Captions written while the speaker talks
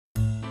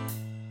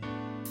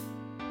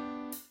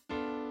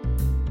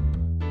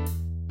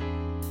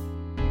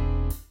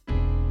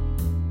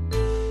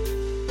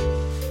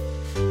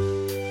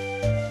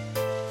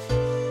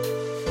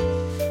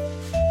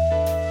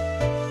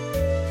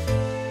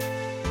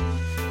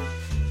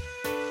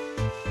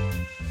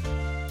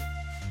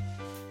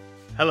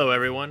Hello,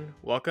 everyone.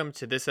 Welcome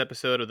to this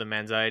episode of the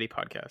Manxiety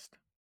Podcast.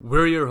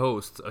 We're your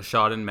hosts,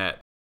 Ashad and Matt.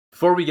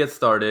 Before we get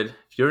started,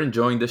 if you're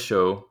enjoying this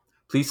show,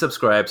 please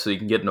subscribe so you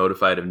can get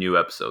notified of new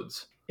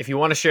episodes. If you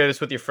want to share this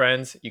with your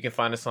friends, you can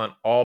find us on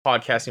all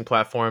podcasting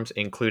platforms,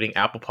 including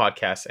Apple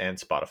Podcasts and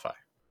Spotify.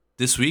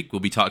 This week, we'll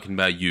be talking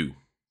about you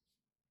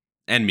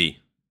and me,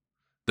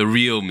 the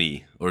real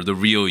me or the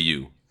real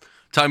you.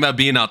 Talking about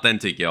being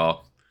authentic,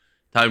 y'all.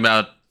 Talking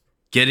about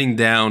getting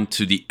down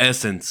to the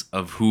essence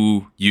of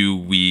who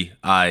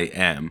I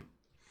am.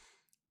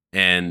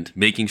 And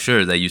making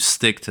sure that you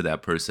stick to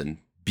that person.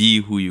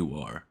 Be who you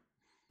are.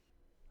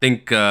 I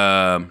think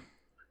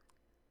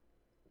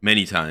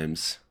many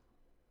times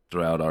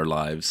throughout our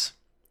lives,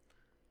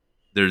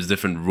 there's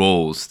different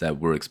roles that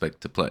we're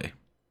expected to play.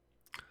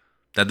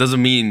 That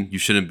doesn't mean you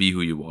shouldn't be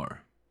who you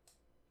are.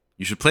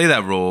 You should play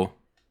that role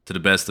to the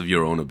best of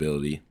your own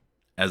ability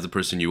as the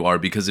person you are,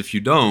 because if you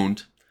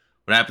don't,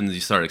 what happens is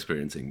you start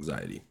experiencing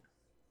anxiety.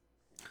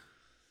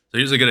 So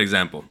here's a good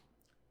example.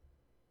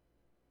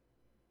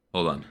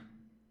 Hold on.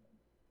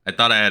 I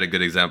thought I had a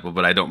good example,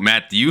 but I don't.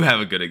 Matt, do you have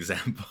a good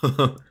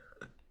example?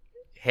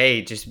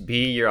 Hey, just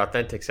be your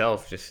authentic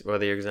self. Just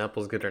whether your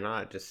example is good or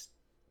not, just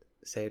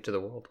say it to the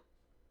world.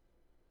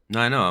 No,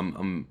 I know.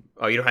 I'm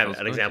Oh, you don't have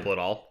an example at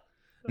all?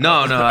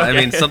 No. Okay. I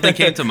mean, something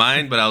came to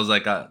mind, but I was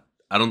like, I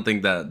don't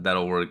think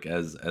that'll work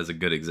as a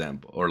good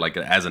example or like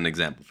as an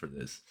example for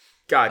this.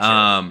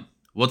 Gotcha.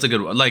 What's a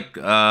good one? Like,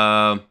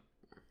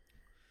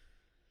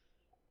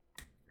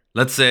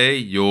 let's say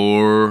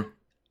you're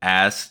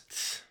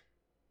asked.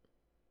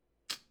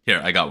 Here,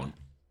 I got one.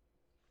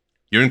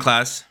 You're in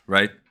class,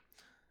 right?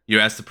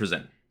 You're asked to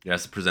present. You're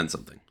asked to present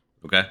something,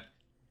 okay?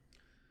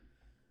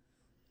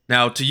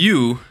 Now, to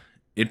you,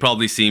 it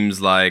probably seems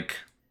like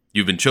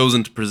you've been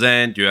chosen to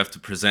present. You have to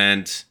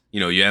present.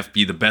 You have to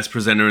be the best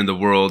presenter in the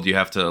world. You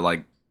have to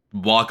like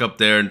walk up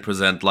there and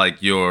present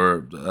like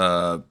your,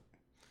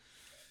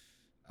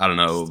 I don't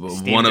know,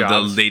 Steve one Jobs.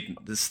 of the late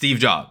Steve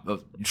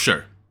Jobs.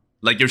 Sure,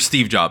 like you're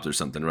Steve Jobs or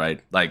something,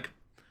 right? Like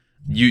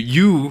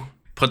you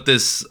put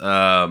this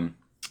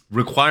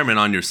requirement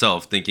on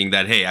yourself, thinking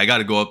that hey, I got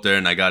to go up there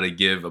and I got to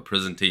give a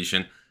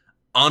presentation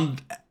on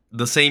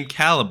the same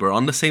caliber,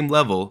 on the same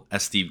level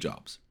as Steve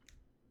Jobs.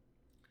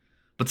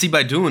 But see,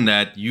 by doing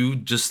that, you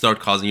just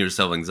start causing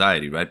yourself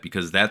anxiety, right?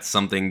 Because that's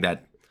something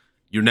that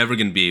you're never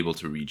going to be able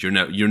to reach. You're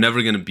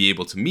never going to be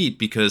able to meet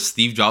because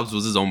Steve Jobs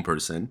was his own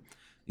person.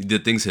 He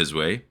did things his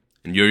way,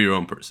 and you're your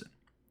own person.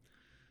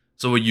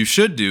 So what you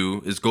should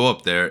do is go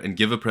up there and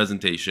give a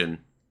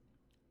presentation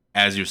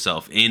as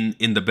yourself in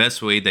the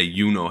best way that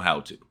you know how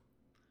to.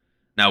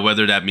 Now,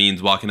 whether that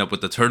means walking up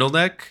with a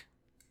turtleneck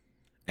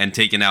and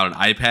taking out an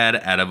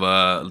iPad out of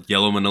a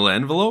yellow manila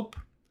envelope,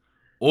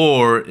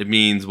 or it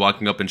means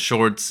walking up in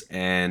shorts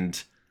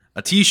and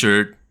a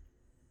t-shirt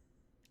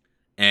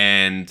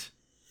and,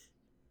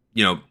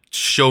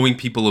 showing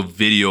people a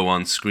video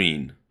on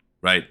screen,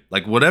 right?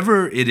 Like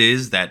whatever it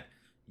is that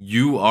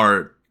you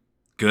are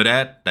good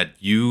at, that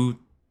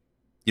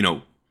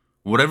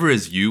whatever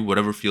is you,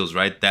 whatever feels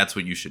right, that's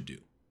what you should do.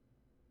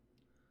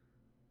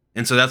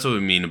 And so that's what we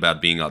mean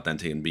about being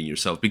authentic and being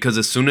yourself. Because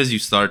as soon as you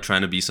start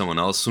trying to be someone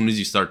else, as soon as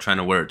you start trying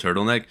to wear a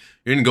turtleneck,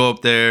 you're going to go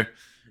up there,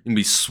 you're going to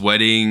be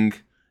sweating,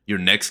 your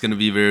neck's going to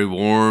be very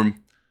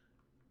warm.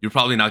 You're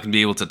probably not going to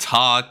be able to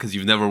talk because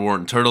you've never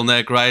worn a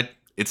turtleneck, right?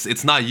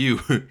 It's not you,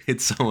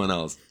 it's someone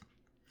else.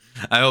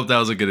 I hope that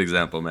was a good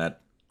example,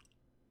 Matt.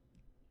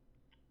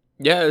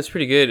 Yeah, it's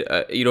pretty good.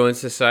 In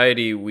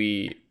society,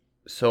 we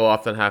so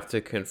often have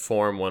to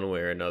conform one way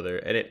or another.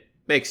 And it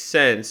makes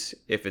sense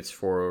if it's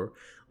for,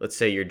 let's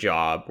say, your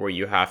job where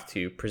you have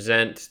to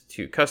present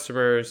to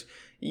customers.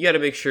 You got to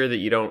make sure that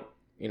you don't,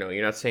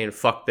 you're not saying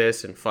fuck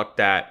this and fuck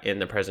that in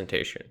the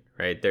presentation,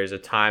 right? There's a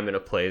time and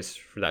a place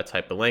for that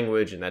type of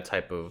language and that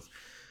type of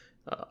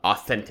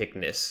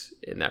authenticness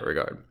in that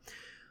regard.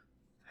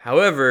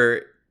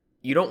 However,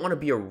 you don't want to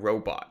be a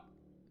robot.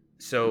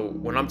 So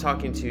when I'm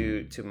talking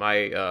to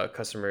my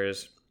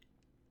customers,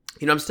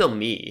 I'm still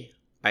me.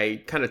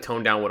 I kind of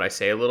tone down what I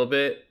say a little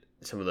bit.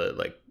 Some of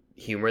the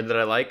humor that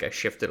I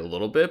shift it a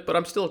little bit, but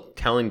I'm still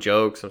telling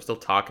jokes. I'm still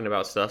talking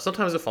about stuff.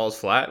 Sometimes it falls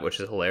flat,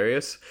 which is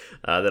hilarious.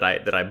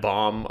 That I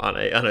bomb on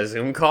a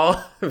Zoom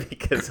call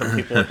because some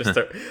people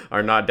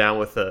are not down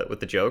with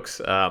the jokes.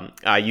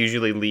 I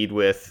usually lead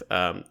with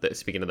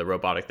speaking of the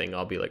robotic thing.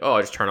 I'll be like, oh,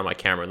 I just turn on my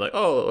camera and like,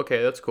 oh,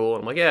 okay, that's cool.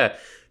 And I'm like, yeah,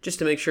 just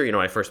to make sure when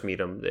I first meet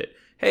them that,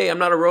 hey, I'm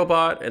not a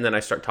robot. And then I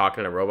start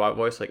talking in a robot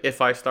voice. Like,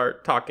 if I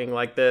start talking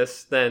like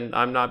this, then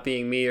I'm not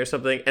being me or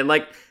something. And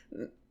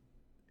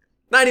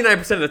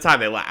 99% of the time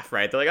they laugh,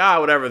 right? They're like,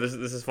 whatever, this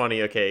is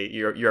funny. Okay,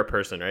 you're a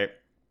person, right?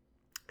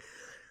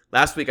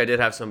 Last week I did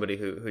have somebody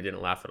who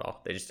didn't laugh at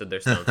all. They just stood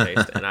there stone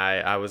faced, and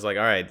I was like,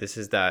 all right, this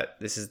is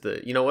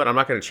the you know what? I'm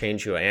not going to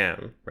change who I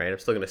am, right? I'm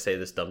still going to say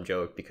this dumb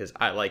joke because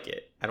I like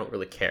it. I don't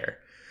really care,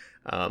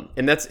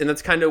 and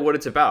that's kind of what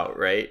it's about,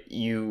 right?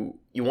 You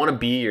want to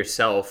be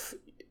yourself.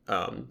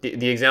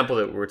 The example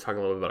that we were talking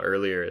a little bit about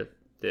earlier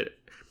that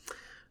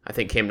I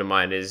think came to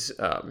mind is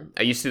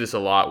I used to do this a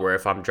lot where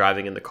if I'm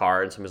driving in the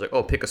car and somebody's like,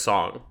 oh, pick a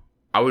song.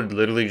 I would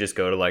literally just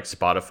go to like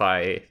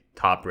Spotify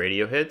top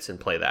radio hits and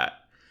play that.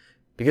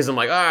 Because I'm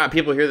like,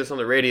 people hear this on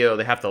the radio,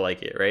 they have to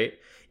like it, right?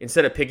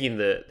 Instead of picking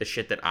the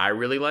shit that I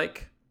really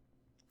like,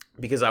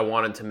 because I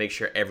wanted to make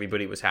sure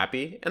everybody was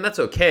happy. And that's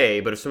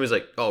okay, but if somebody's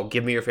like, oh,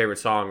 give me your favorite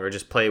song or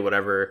just play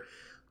whatever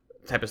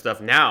type of stuff,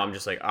 now I'm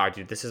just like,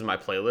 dude, this is my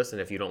playlist,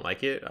 and if you don't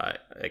like it,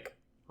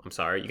 I'm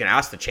sorry. You can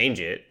ask to change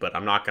it, but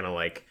I'm not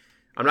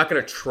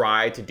gonna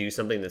try to do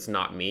something that's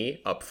not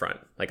me up front.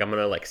 Like, I'm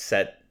gonna like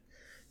set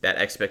that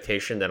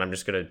expectation that I'm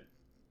just gonna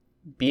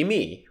be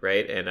me,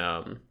 right?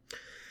 And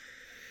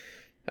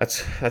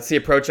that's the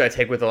approach I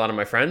take with a lot of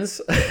my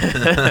friends. No,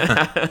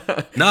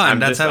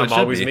 and that's how it should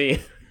always be.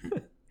 me.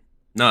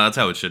 No, that's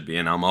how it should be,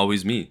 and I'm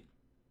always me.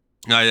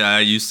 I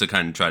used to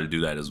kind of try to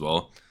do that as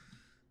well,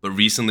 but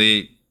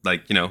recently,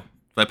 like, you know,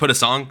 if I put a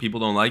song, people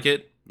don't like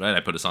it, right? I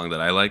put a song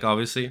that I like,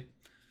 obviously.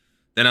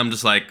 Then I'm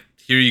just like,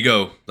 here you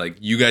go. Like,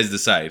 you guys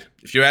decide.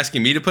 If you're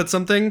asking me to put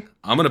something,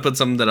 I'm gonna put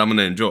something that I'm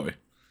gonna enjoy.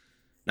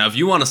 Now, if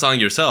you want a song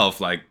yourself,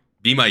 like,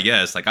 be my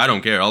guest. Like, I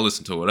don't care. I'll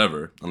listen to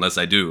whatever, unless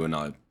I do, and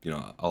I'll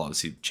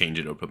obviously change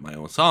it or put my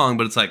own song.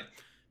 But it's like,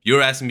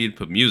 you're asking me to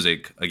put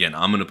music, again,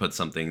 I'm gonna put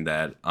something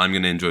that I'm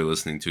gonna enjoy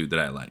listening to that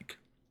I like.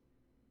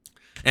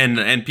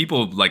 And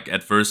people, like,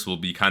 at first will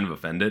be kind of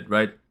offended,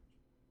 right?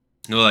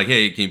 They're like,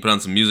 hey, can you put on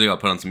some music? I'll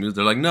put on some music.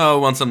 They're like, no, I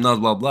want something else,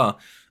 blah blah.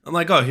 I'm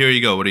like, oh, here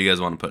you go. What do you guys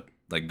want to put?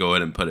 Like, go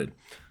ahead and put it.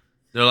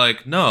 They're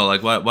like, no,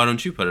 like, why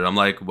don't you put it? I'm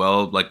like,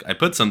 well, like, I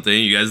put something,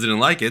 you guys didn't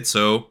like it,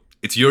 so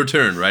it's your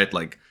turn, right?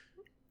 Like,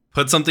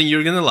 put something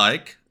you're gonna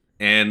like,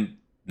 and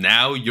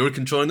now you're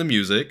controlling the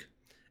music.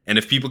 And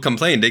if people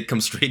complain, they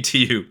come straight to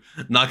you,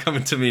 not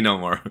coming to me no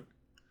more.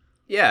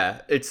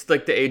 Yeah, it's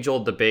like the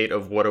age-old debate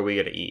of what are we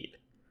gonna eat.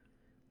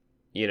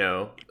 You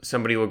know,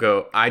 somebody will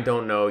go, I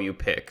don't know, you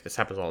pick. This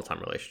happens all the time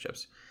in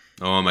relationships.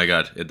 Oh my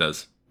god, it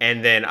does.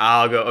 And then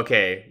I'll go,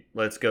 okay,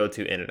 let's go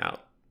to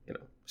In-N-Out. You know,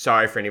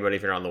 sorry for anybody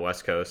if you're on the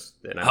West Coast.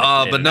 But no,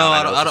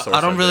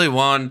 I don't really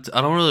want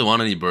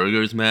any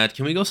burgers, Matt.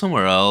 Can we go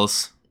somewhere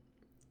else?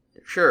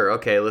 Sure,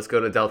 okay, let's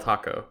go to Del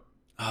Taco.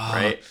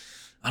 Right?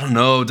 I don't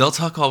know. Del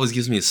Taco always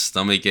gives me a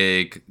stomach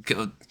ache.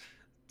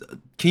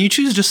 Can you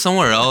choose just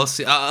somewhere else?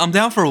 I'm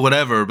down for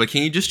whatever, but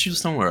can you just choose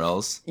somewhere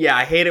else? Yeah,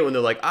 I hate it when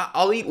they're like,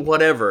 I'll eat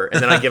whatever.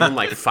 And then I give them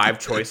like 5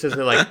 choices. And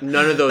they're like,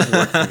 none of those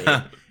work for me.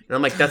 And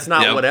I'm like, that's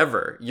not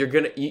whatever. You're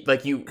going to eat,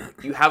 like, you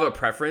have a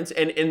preference.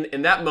 And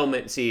in that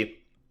moment, see,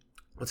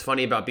 what's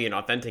funny about being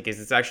authentic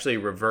is it's actually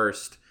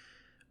reversed.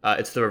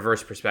 It's the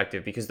reverse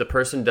perspective, because the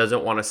person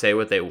doesn't want to say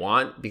what they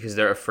want because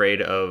they're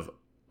afraid of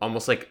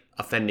almost like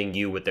offending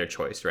you with their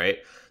choice, right?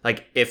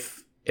 Like,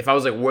 if I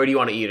was like, where do you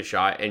want to eat a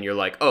shot? And you're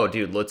like, oh,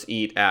 dude, let's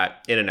eat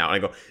at In-N-Out.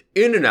 And I go,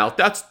 In-N-Out?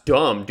 That's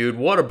dumb, dude.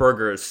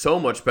 Whataburger is so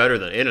much better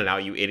than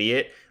In-N-Out, you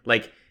idiot.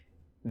 Like,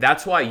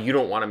 that's why you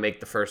don't want to make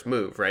the first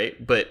move,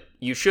 right? But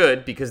you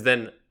should, because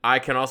then I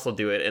can also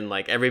do it. And,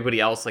 like, everybody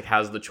else, like,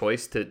 has the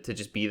choice to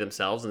just be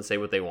themselves and say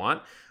what they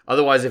want.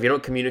 Otherwise, if you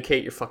don't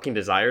communicate your fucking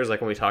desires,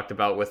 like when we talked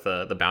about with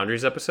the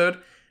boundaries episode,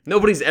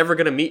 nobody's ever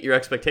going to meet your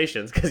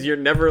expectations because you're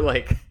never,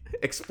 like,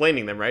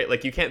 explaining them, right?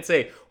 Like, you can't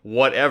say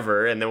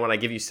whatever, and then when I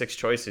give you 6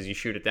 choices, you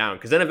shoot it down.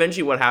 Because then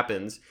eventually what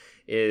happens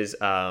is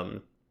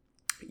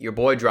your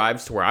boy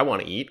drives to where I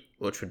want to eat,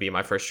 which would be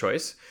my first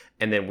choice,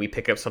 and then we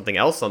pick up something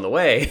else on the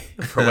way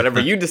for whatever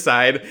you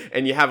decide,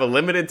 and you have a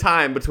limited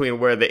time between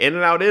where the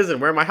In-N-Out is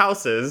and where my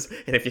house is,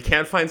 and if you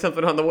can't find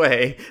something on the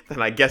way,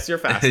 then I guess you're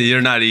fasting.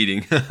 You're not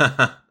eating.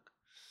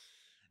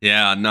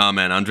 Yeah, no,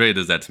 man, Andrea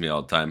does that to me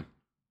all the time.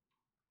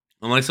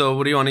 I'm like, so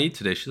what do you want to eat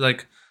today? She's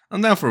like,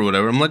 I'm down for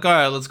whatever. I'm like, all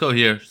right, let's go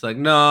here. She's like,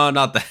 no,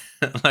 not that.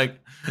 I'm like,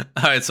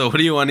 all right, so what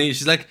do you want to eat?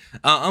 She's like,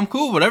 I'm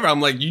cool, whatever. I'm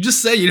like, you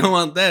just say you don't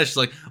want that. She's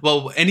like,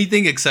 well,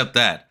 anything except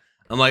that.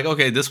 I'm like,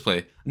 okay, this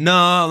plate.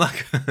 No,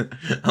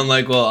 I'm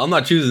like, well, I'm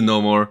not choosing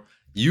no more.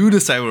 You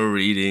decide where we're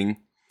eating,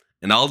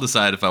 and I'll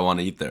decide if I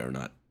want to eat there or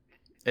not.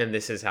 And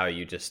this is how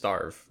you just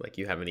starve. Like,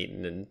 you haven't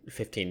eaten in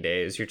 15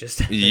 days. You're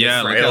just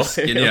yeah, frail. like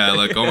skinny. Yeah,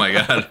 like, oh my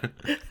god,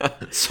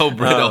 so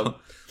brittle.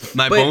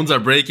 My bones are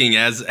breaking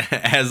as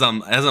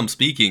I'm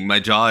speaking. My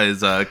jaw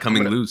is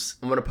coming loose.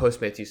 I'm gonna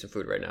Postmate you some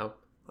food right now.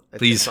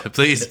 Please,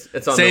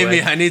 it's on save the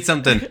way. me. I need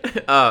something.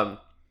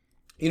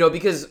 You know,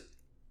 because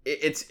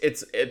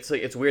it's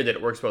like, it's weird that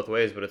it works both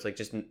ways, but it's like,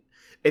 just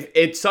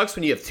it sucks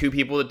when you have 2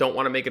 people that don't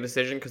want to make a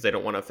decision because they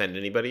don't want to offend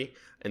anybody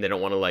and they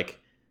don't want to like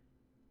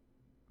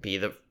be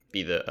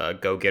the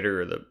go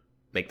getter or the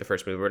make the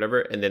first move or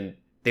whatever, and then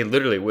they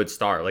literally would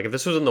starve. Like, if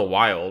this was in the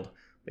wild,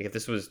 like if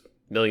this was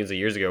millions of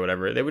years ago or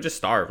whatever, they would just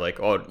starve. Like,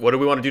 oh, what do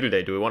we want to do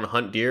today? Do we want to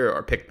hunt deer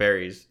or pick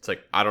berries? It's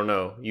like, I don't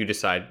know. You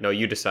decide. No,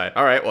 you decide.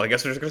 All right, well, I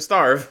guess we're just gonna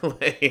starve.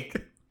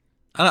 Like,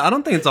 I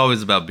don't think it's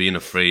always about being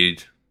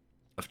afraid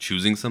of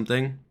choosing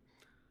something.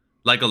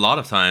 Like, a lot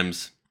of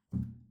times,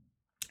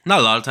 not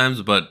a lot of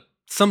times, but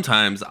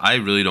sometimes I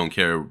really don't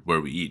care where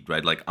we eat,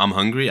 right? Like, I'm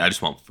hungry. I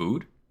just want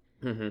food.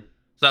 mm-hmm.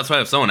 So that's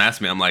why if someone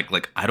asks me, I'm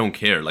like, I don't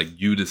care. Like,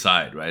 you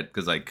decide, right?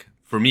 Because, like,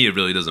 for me, it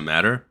really doesn't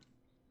matter.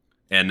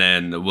 And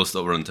then we'll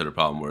still run into the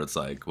problem where it's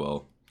like,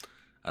 well,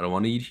 I don't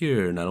want to eat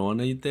here and I don't want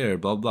to eat there,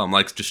 blah blah. I'm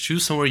like, just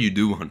choose somewhere you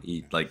do want to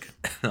eat. Like,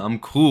 I'm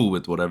cool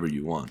with whatever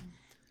you want.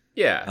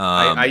 Yeah,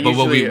 I But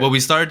usually what we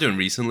started doing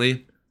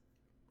recently,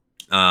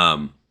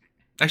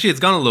 actually, it's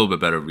gone a little bit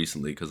better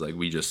recently because like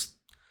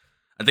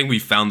I think we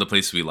found the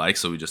place we like,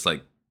 so we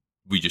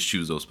just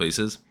choose those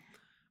places.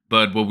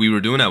 But what we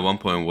were doing at one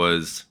point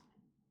was,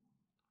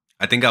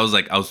 I think I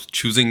was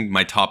choosing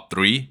my top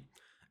 3,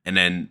 and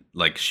then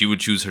like she would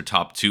choose her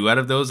top 2 out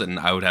of those, and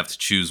I would have to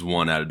choose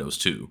one out of those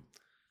 2,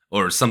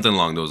 or something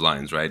along those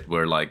lines, right?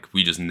 Where like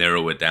we just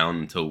narrow it down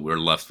until we're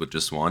left with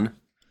just one.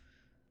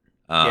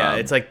 yeah,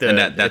 it's like and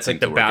the it's like seemed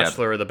the to work out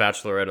Bachelor or the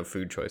Bachelorette of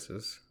food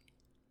choices.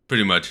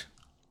 pretty much.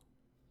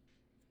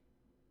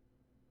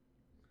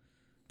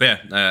 But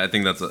yeah, I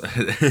think that's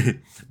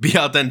be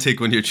authentic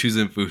when you're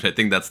choosing food. I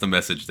think that's the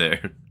message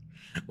there.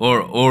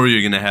 Or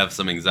you're gonna have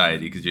some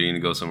anxiety because you're gonna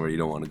go somewhere you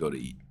don't want to go to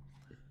eat.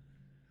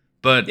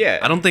 But Yeah.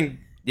 I don't think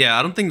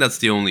that's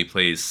the only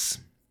place,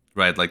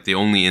 right? Like the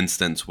only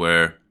instance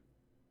where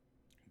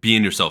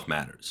being yourself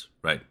matters,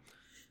 right?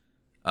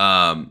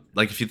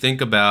 Like if you think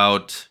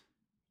about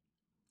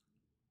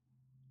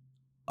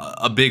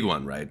a big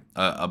one, right?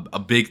 A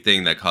big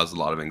thing that causes a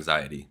lot of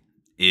anxiety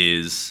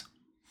is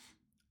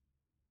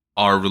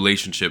our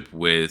relationship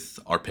with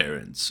our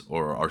parents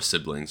or our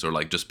siblings or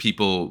like just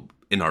people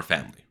in our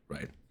family,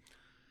 right?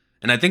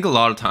 And I think a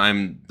lot of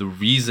time the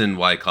reason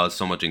why it causes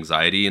so much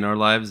anxiety in our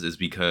lives is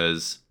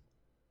because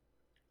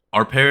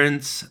our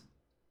parents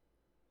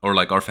or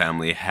like our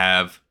family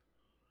have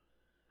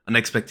an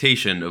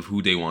expectation of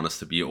who they want us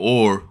to be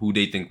or who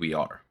they think we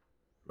are,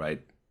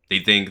 right? They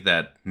think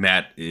that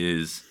Matt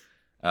is,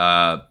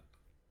 I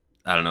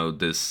don't know,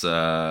 this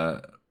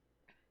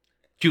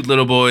cute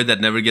little boy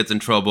that never gets in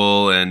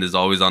trouble and is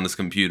always on his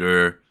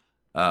computer,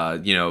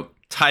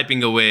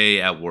 typing away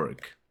at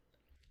work.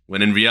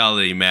 When in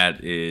reality,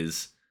 Matt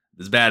is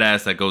this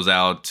badass that goes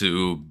out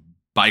to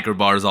biker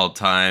bars all the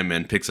time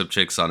and picks up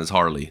chicks on his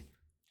Harley.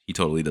 He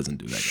totally doesn't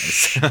do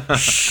that,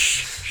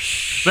 guys.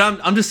 But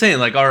I'm just saying,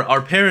 like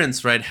our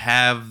parents, right,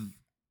 have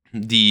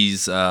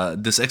these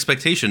this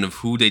expectation of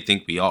who they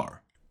think we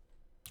are.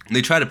 And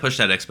they try to push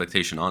that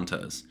expectation onto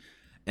us,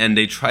 and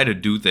they try to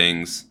do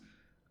things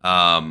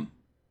to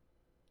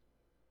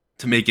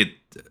make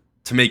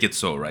it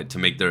so, right, to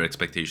make their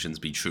expectations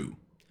be true.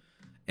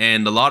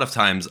 And a lot of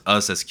times,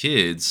 us as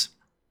kids,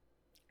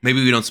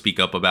 maybe we don't speak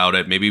up about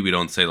it. Maybe we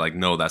don't say like,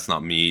 no, that's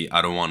not me.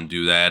 I don't want to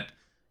do that.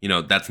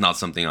 That's not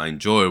something I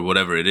enjoy. Or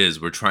whatever it is,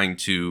 we're trying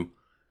to,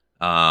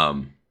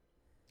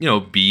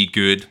 be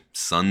good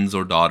sons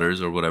or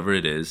daughters or whatever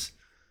it is.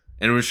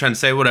 And we're trying to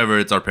say whatever,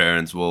 it's our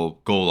parents,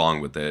 we'll go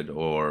along with it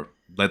or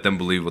let them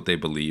believe what they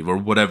believe or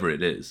whatever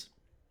it is.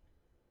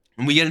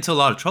 And we get into a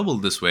lot of trouble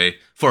this way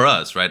for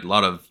us, right? A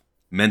lot of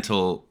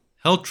mental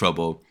health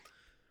trouble.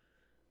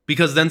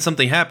 Because then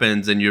something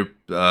happens and you're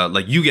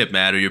like you get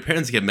mad or your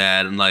parents get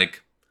mad and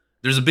like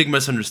there's a big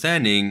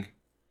misunderstanding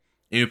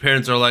and your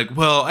parents are like,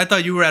 well, I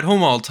thought you were at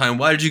home all the time.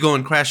 Why did you go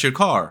and crash your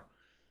car?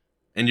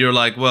 And you're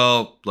like,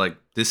 well, like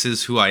this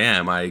is who I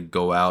am. I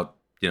go out,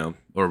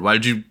 or why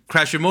did you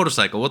crash your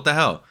motorcycle? What the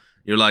hell?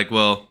 You're like,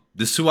 well,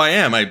 this is who I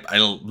am. I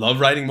love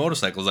riding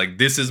motorcycles. Like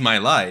this is my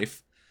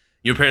life.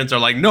 Your parents are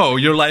like, no,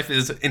 your life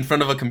is in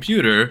front of a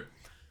computer.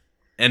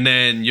 And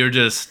then you're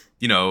just,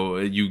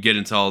 you get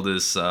into all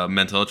this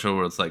mental health trouble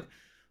where it's like,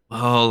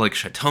 well, like,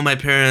 should I tell my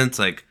parents?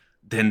 Like,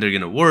 then they're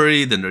going to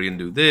worry, then they're going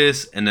to do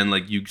this. And then,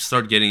 like, you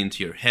start getting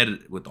into your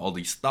head with all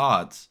these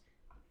thoughts.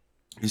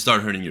 You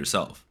start hurting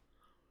yourself.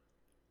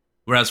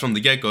 Whereas from the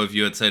get-go, if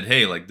you had said,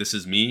 hey, like, this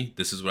is me,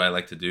 this is what I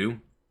like to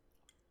do.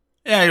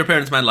 Yeah, your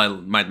parents might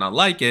not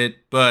like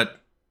it,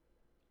 but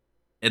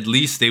at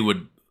least they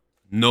would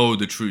know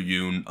the true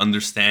you,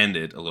 understand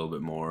it a little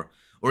bit more.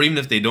 Or even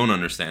if they don't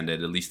understand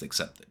it, at least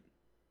accept it.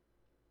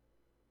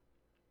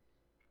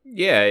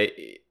 Yeah,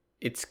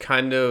 it's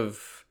kind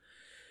of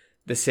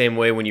the same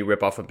way when you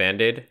rip off a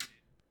Band-Aid,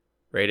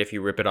 right? If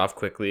you rip it off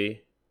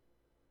quickly,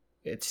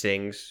 it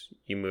stings,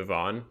 you move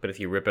on. But if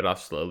you rip it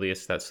off slowly,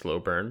 it's that slow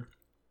burn.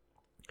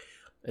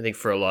 I think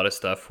for a lot of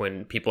stuff,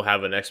 when people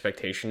have an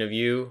expectation of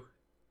you,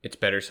 it's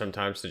better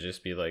sometimes to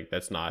just be like,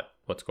 that's not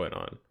what's going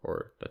on,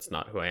 or that's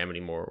not who I am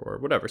anymore, or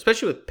whatever.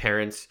 Especially with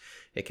parents,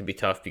 it can be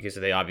tough because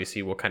they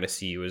obviously will kind of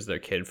see you as their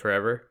kid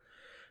forever.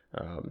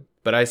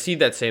 But I see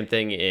that same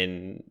thing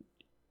in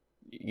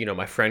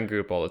my friend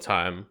group all the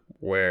time,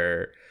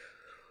 where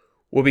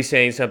we'll be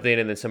saying something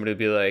and then somebody will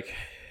be like,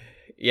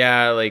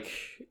 yeah, like,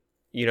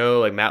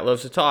 like Matt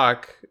loves to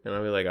talk. And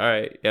I'll be like, all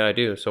right, yeah, I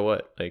do. So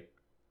what? Like,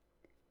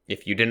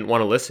 if you didn't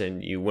want to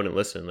listen, you wouldn't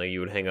listen. Like, you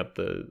would hang up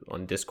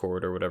on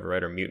Discord or whatever,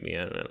 right? Or mute me.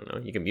 I don't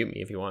know. You can mute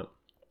me if you want.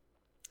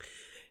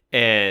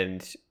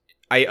 And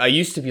I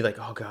used to be like,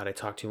 oh God, I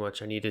talk too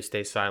much. I need to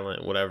stay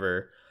silent,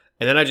 whatever.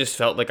 And then I just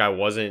felt like I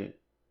wasn't,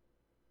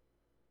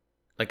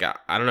 like,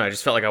 I don't know. I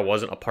just felt like I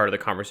wasn't a part of the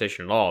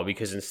conversation at all,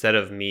 because instead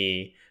of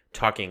me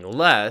talking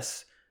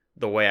less,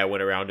 the way I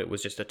went around it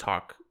was just to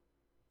talk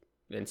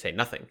and say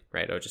nothing,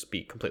 right? I would just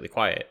be completely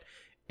quiet.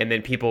 And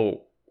then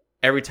people,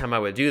 every time I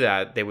would do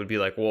that, they would be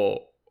like,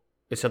 well,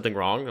 is something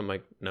wrong? I'm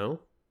like,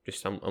 no,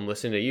 Just I'm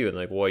listening to you. And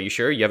like, well, are you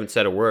sure? You haven't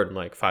said a word in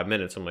like 5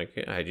 minutes. I'm like,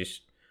 yeah,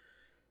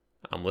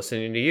 I'm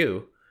listening to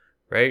you,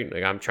 right?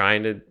 Like I'm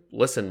trying to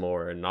listen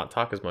more and not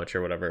talk as much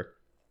or whatever.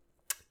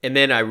 And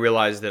then I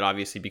realized that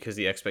obviously because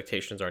the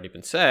expectation's already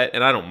been set,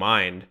 and I don't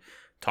mind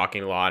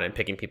talking a lot and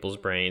picking people's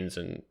brains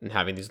and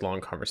having these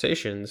long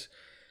conversations,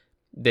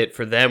 that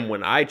for them,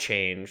 when I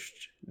changed,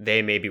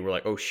 they maybe were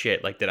like, oh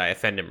shit, like did I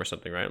offend him or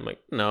something, right? I'm like,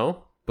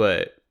 no,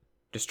 but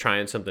just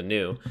trying something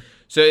new.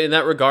 So in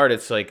that regard,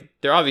 it's like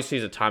there obviously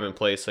is a time and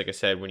place, like I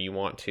said, when you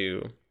want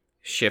to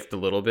shift a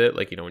little bit,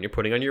 like, you know, when you're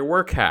putting on your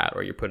work hat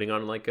or you're putting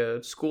on like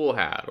a school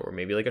hat or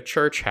maybe like a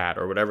church hat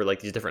or whatever, like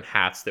these different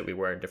hats that we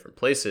wear in different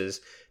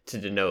places to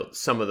denote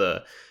some of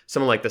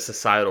like the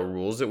societal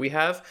rules that we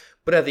have.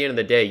 But at the end of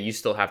the day, you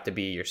still have to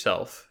be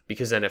yourself,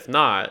 because then if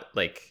not,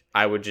 like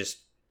I would just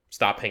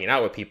stop hanging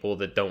out with people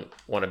that don't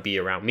want to be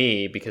around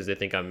me because they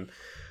think I'm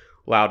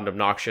loud and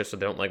obnoxious or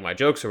they don't like my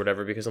jokes or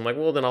whatever, because I'm like,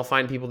 well, then I'll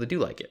find people that do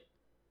like it,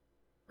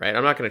 right?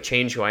 I'm not going to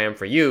change who I am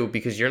for you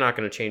because you're not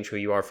going to change who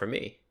you are for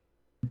me.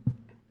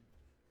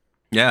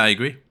 Yeah, I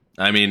agree.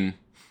 I mean,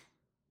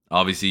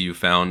 obviously you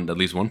found at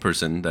least one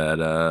person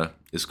that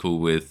is cool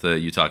with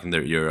you talking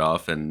their ear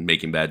off and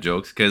making bad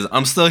jokes, because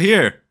I'm still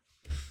here.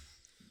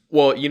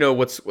 Well, you know,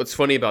 what's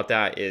funny about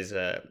that is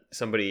a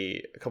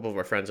couple of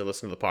our friends are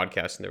listening to the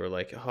podcast and they were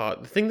like, oh,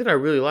 the thing that I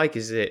really like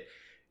is that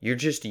you're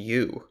just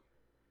you.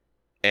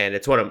 And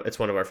it's one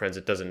of our friends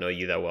that doesn't know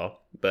you that well,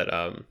 but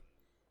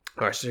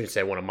or I should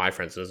say one of my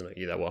friends that doesn't know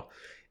you that well.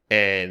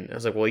 And I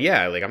was like, well,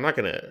 yeah, like I'm not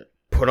gonna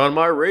put on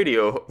my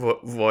radio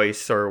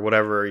voice or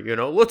whatever, you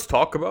know, let's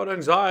talk about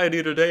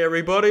anxiety today,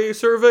 everybody.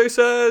 Survey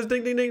says,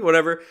 ding, ding, ding,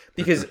 whatever.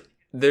 Because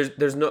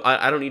there's no,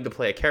 I don't need to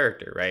play a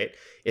character, right?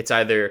 It's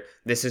either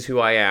this is who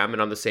I am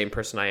and I'm the same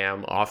person I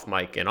am off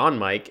mic and on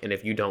mic. And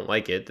if you don't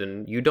like it,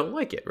 then you don't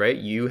like it, right?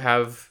 You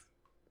have,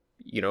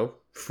 you know,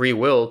 free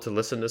will to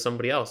listen to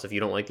somebody else if you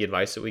don't like the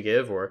advice that we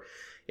give, or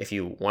if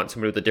you want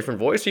somebody with a different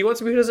voice, or you want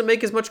somebody who doesn't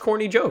make as much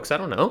corny jokes. I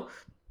don't know.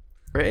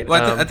 Right.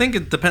 Well, I think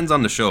it depends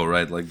on the show,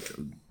 right? Like,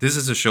 this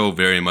is a show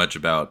very much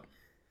about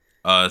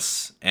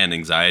us and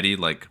anxiety.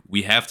 Like,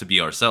 we have to be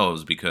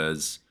ourselves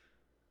because,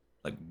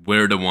 like,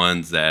 we're the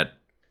ones that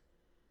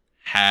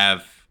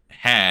have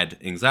had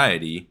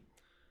anxiety.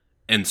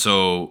 And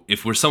so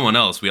if we're someone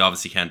else, we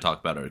obviously can't talk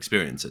about our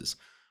experiences.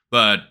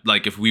 But,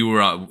 like, if we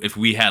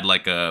had,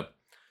 like a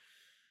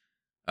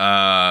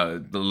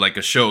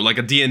show, like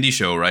a D&D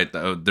show, right?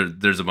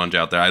 There's a bunch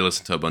out there. I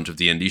listen to a bunch of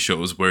D&D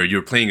shows where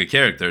you're playing a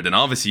character, then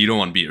obviously you don't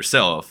want to be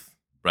yourself,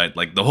 right?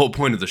 Like the whole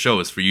point of the show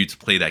is for you to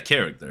play that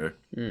character.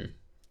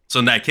 So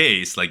in that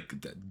case, like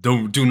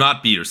do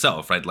not be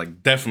yourself, right?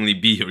 Like definitely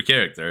be your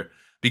character,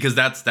 because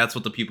that's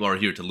what the people are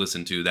here to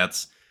listen to.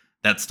 That's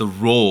the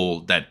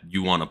role that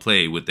you want to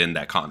play within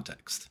that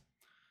context.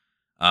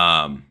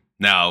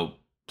 Now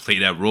play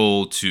that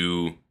role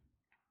to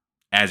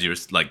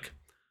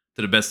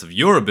the best of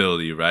your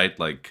ability, right?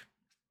 Like,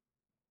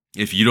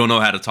 if you don't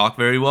know how to talk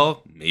very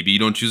well, maybe you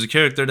don't choose a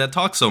character that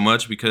talks so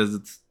much because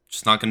it's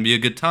just not going to be a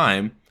good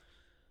time.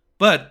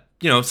 But,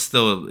 you know,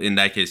 still, in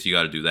that case, you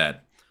got to do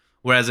that.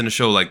 Whereas in a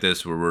show like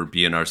this, where we're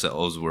being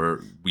ourselves,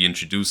 where we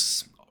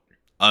introduce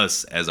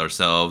us as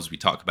ourselves, we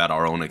talk about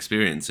our own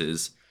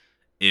experiences.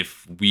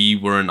 If we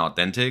weren't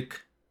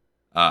authentic,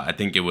 I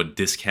think it would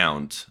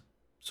discount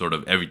sort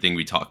of everything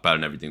we talk about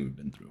and everything we've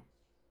been through.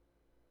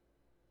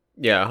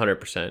 Yeah,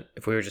 100%.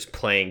 If we were just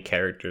playing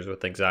characters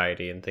with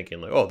anxiety and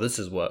thinking like, oh, this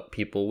is what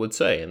people would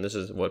say and this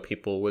is what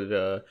people would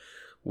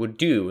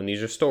do and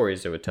these are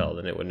stories they would tell,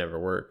 then it would never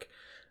work.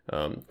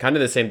 Kind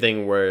of the same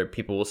thing where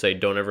people will say,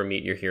 don't ever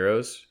meet your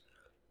heroes,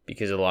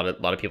 because a lot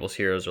of people's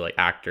heroes are like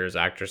actors,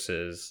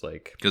 actresses,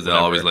 like because they'll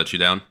always let you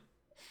down.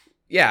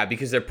 Yeah,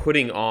 because they're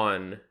putting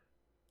on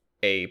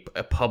a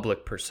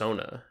public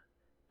persona.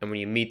 And when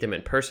you meet them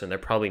in person, they're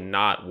probably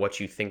not what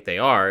you think they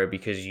are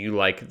because you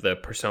like the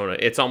persona.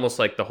 It's almost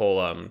like the whole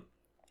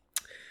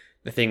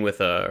the thing with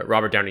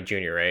Robert Downey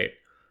Jr., right?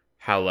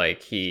 How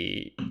like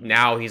he's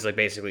like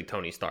basically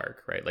Tony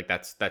Stark, right? Like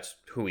that's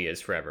who he is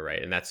forever,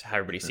 right? And that's how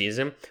everybody sees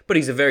him. But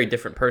he's a very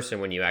different person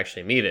when you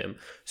actually meet him.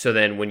 So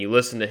then when you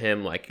listen to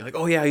him, like you're like,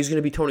 oh yeah, he's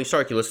gonna be Tony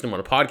Stark. You listen to him on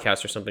a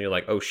podcast or something, you're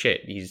like, oh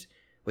shit,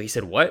 he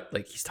said what?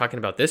 Like he's talking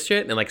about this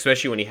shit? And like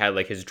especially when he had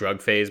like his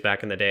drug phase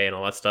back in the day and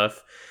all that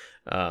stuff.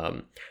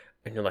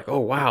 And you're like, oh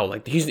wow,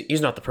 like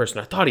he's not the person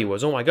I thought he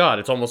was. Oh my god,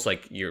 it's almost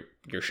like you're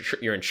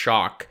in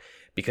shock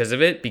because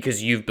of it,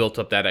 because you've built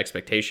up that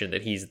expectation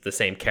that he's the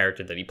same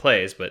character that he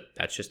plays, but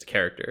that's just a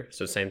character.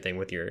 So same thing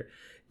with your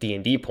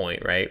D&D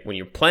point, right? When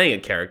you're playing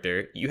a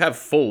character, you have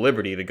full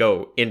liberty to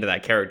go into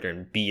that character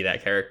and be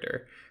that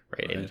character,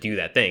 right? And do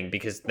that thing,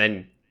 because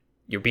then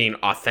you're being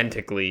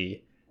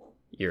authentically,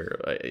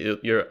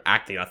 you're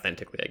acting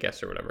authentically, I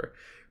guess, or whatever,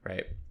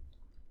 right?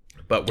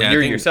 But when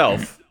you're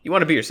yourself, you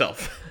want to be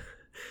yourself.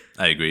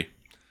 I agree.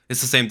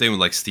 It's the same thing with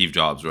like Steve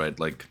Jobs, right?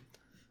 Like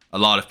a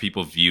lot of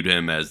people viewed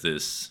him as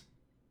this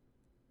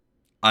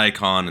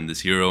icon and this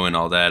hero and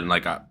all that. And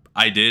like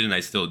I did and I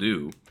still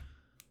do.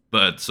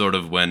 But sort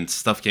of when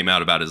stuff came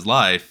out about his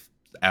life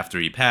after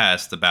he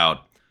passed,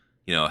 about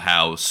you know,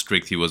 how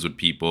strict he was with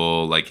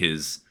people, like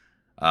his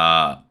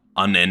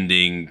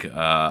unending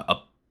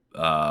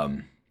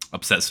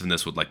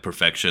obsessiveness with like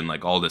perfection,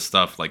 like all this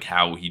stuff, like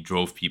how he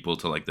drove people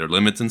to like their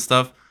limits and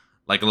stuff.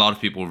 Like a lot of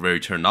people were very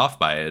turned off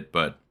by it,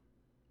 but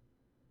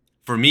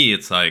for me,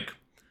 it's like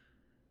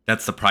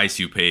that's the price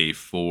you pay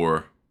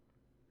for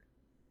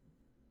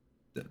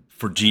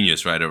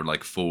genius, right? Or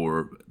like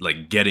for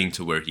like getting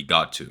to where he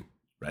got to,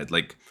 right?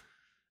 Like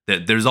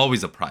there's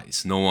always a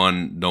price. No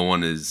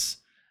one is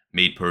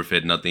made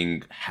perfect.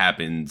 Nothing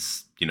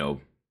happens, you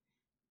know,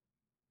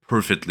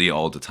 perfectly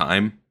all the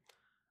time.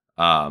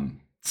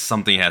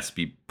 Something has to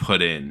be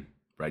put in,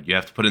 right? You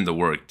have to put in the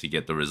work to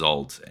get the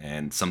result,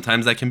 and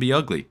sometimes that can be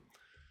ugly.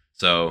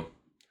 So I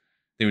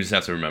think we just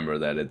have to remember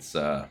that it's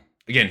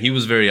again, he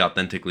was very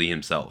authentically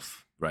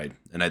himself, right?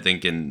 And I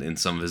think in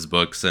some of his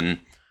books and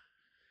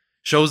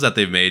shows that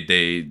they've made,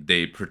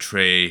 they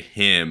portray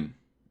him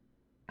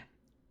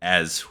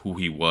as who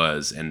he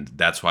was, and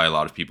that's why a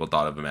lot of people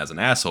thought of him as an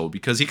asshole,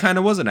 because he kind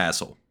of was an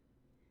asshole.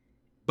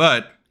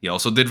 But he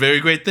also did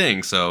very great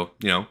things, so,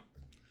 you know,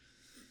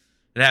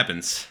 it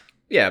happens.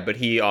 Yeah, but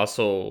he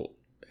also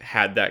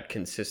had that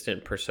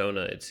consistent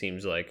persona, it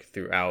seems like,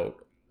 throughout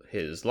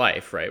his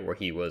life, right? Where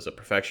he was a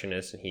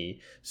perfectionist and he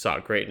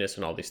sought greatness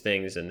and all these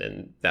things. And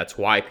then that's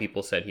why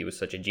people said he was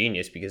such a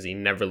genius, because he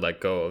never let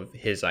go of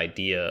his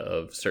idea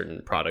of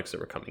certain products that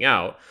were coming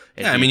out.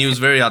 And yeah, I mean, he was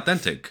very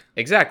authentic.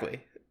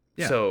 Exactly.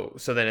 Yeah. So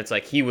then it's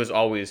like he was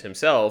always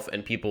himself,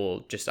 and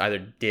people just either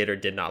did or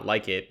did not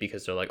like it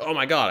because they're like, oh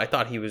my God, I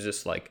thought he was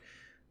just like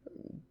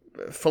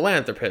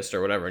philanthropist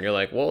or whatever. And you're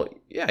like, well,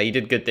 yeah, he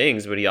did good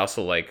things, but he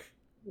also like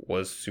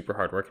was super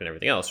hard working and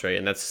everything else, right?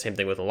 And that's the same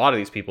thing with a lot of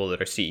these people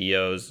that are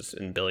CEOs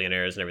and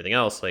billionaires and everything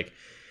else. Like,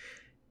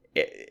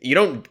 you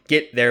don't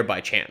get there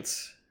by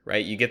chance,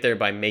 right? You get there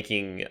by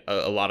making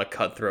a lot of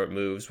cutthroat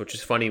moves, which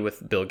is funny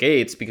with Bill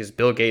Gates, because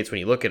Bill Gates, when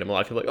you look at him, a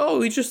lot of people are like, oh,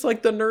 he's just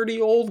like the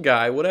nerdy old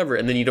guy, whatever.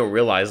 And then you don't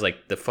realize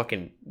like the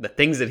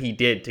things that he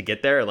did to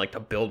get there, and like to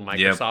build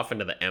Microsoft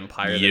into the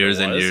empire years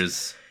that it was. and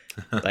years.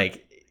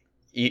 Like,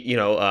 you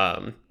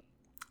know,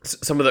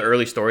 some of the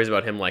early stories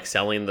about him like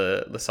selling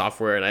the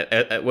software, and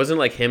it wasn't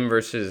like him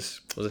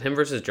versus, was it him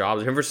versus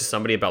Jobs, him versus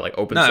somebody about like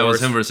open source? No, it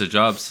was him versus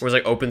Jobs. It was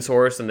like open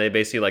source, and they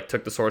basically like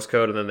took the source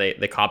code and then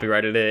they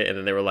copyrighted it, and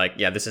then they were like,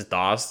 yeah, this is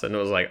DOS, and it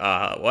was like,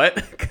 what?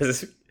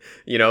 Because,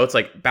 you know, it's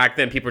like back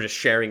then people were just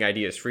sharing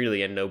ideas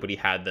freely and nobody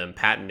had them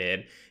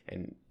patented,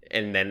 and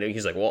then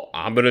he's like, well,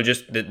 I'm gonna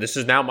just, this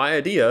is now my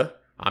idea,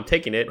 I'm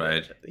taking it,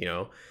 right? You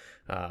know,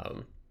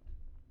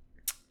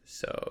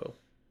 so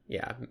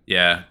yeah,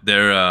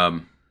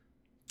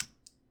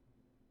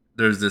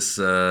 there's this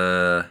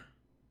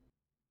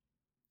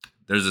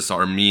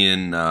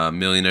Armenian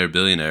millionaire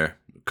billionaire,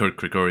 Kirk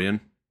Kerkorian.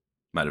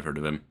 Might have heard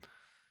of him.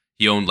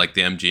 He owned like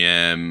the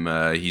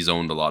MGM. He's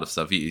owned a lot of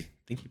stuff. I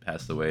think he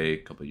passed away a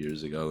couple of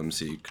years ago. Let me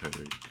see. Kirk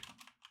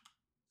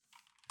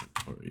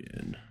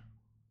Kerkorian.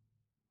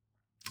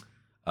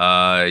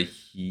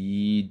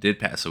 He did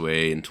pass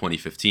away in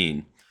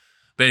 2015.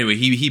 But anyway,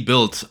 he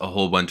built a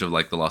whole bunch of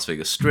like the Las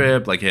Vegas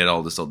Strip. Like he had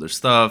all this other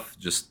stuff,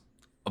 just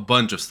a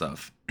bunch of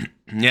stuff.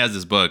 He has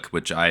this book,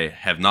 which I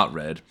have not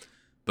read,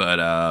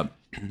 but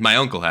my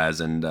uncle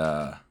has, and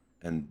I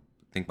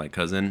think my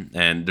cousin.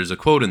 And there's a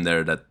quote in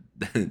there that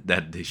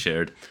that they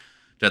shared,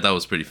 which I thought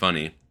was pretty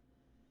funny,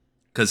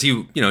 because he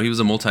was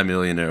a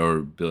multimillionaire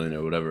or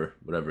billionaire,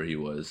 whatever he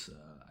was.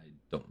 I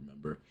don't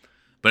remember,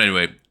 but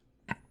anyway,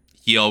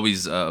 he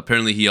always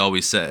apparently he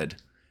always said,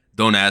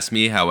 "Don't ask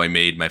me how I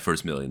made my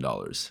first $1 million,"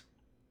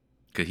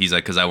 because he's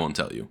like, "Because I won't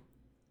tell you."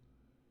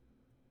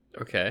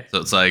 Okay. So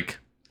it's like.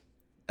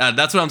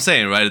 That's what I'm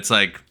saying, right? It's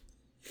like,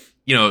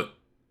 you know,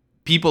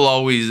 people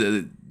always,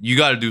 you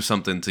got to do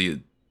something to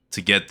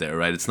get there,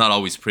 right? It's not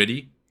always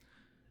pretty.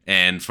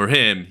 And for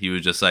him, he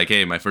was just like,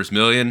 hey, my first $1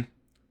 million,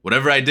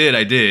 whatever I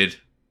did,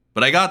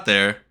 but I got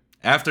there.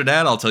 After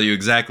that, I'll tell you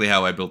exactly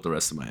how I built the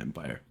rest of my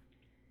empire.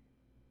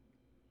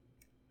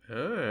 Oh,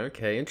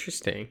 okay,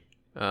 interesting.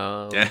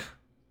 Yeah.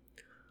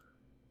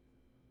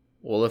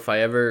 Well, if I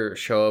ever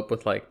show up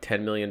with like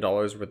 $10 million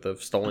worth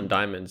of stolen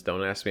diamonds,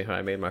 don't ask me how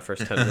I made my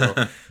first 10 mil.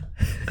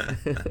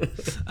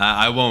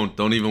 I won't.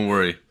 Don't even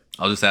worry.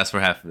 I'll just ask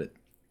for half of it.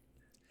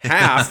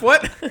 Half?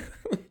 What?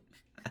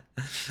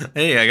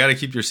 Hey, I got to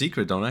keep your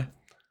secret, don't I?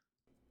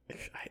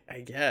 I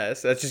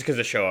guess. That's just because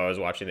the show I was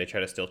watching, they try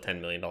to steal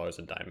 $10 million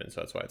in diamonds,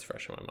 so that's why it's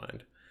fresh in my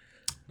mind.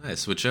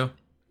 Nice. What show?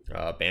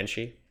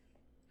 Banshee.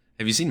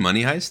 Have you seen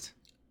Money Heist?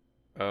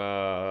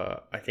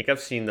 I think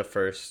I've seen the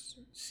first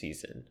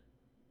season.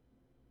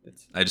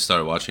 I just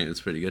started watching it.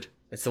 It's pretty good.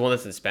 It's the one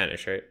that's in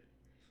Spanish, right?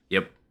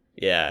 Yep.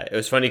 Yeah, it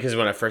was funny because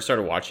when I first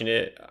started watching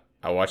it,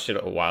 I watched it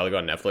a while ago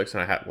on Netflix,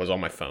 and I was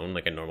on my phone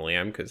like I normally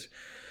am because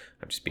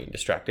I'm just being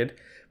distracted.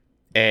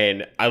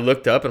 And I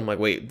looked up, and I'm like,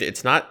 wait,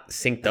 it's not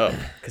synced up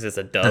because it's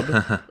a dub.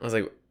 I was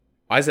like,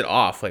 why is it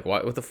off? Like,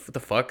 what the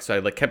fuck? So I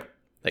like kept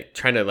like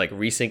trying to like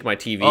resync my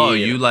TV. Oh,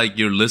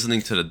 you're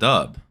listening to the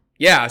dub.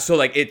 Yeah, so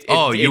like it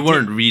you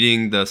weren't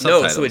reading the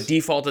subtitles. No, so it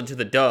defaulted to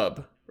the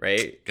dub.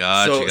 Right?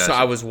 Gotcha. So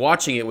I was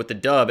watching it with the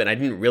dub, and I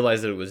didn't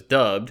realize that it was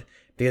dubbed.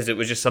 because it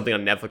was just something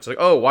on Netflix. Like,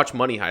 oh, watch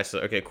Money Heist. So,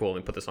 okay, cool. Let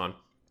me put this on.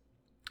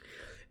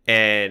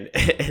 And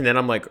then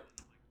I'm like,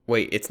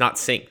 wait, it's not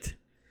synced.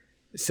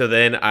 So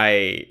then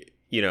I,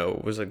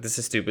 was like, this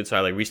is stupid. So I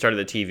like restarted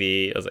the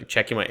TV. I was like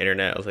checking my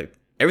internet. I was like,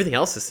 everything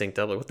else is synced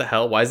up. Like, what the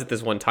hell? Why is it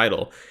this one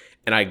title?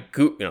 And I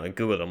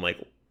Googled. I'm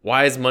like,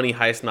 why is Money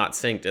Heist not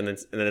synced? And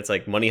then it's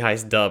like Money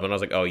Heist dub. And I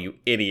was like, oh, you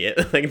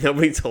idiot. Like,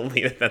 nobody told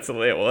me that that's the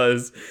way it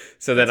was.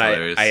 So then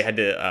I had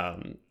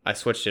to, I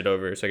switched it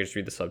over so I could just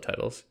read the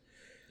subtitles.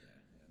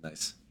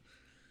 Nice.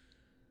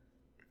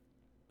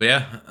 But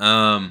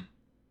yeah,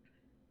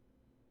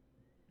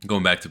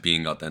 going back to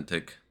being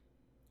authentic.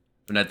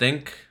 And I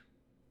think,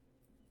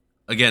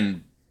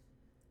 again,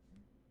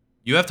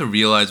 you have to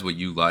realize what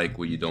you like,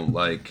 what you don't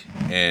like,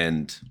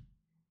 and,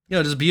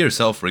 just be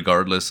yourself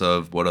regardless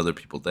of what other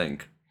people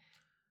think.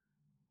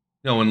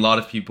 When a lot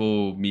of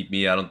people meet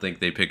me, I don't think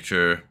they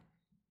picture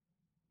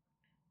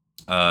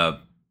a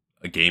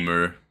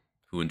gamer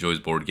who enjoys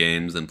board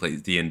games and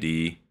plays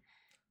D&D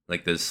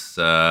like this,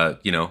 nerdy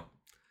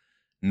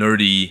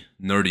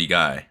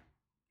guy,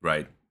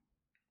 right?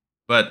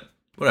 But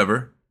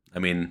whatever. I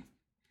mean,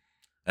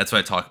 that's what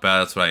I talk about.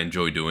 That's what I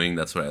enjoy doing.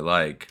 That's what I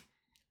like.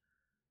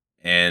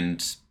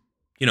 And,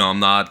 I'm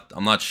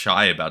not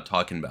shy about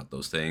talking about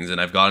those things. And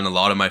I've gotten a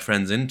lot of my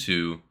friends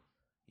into,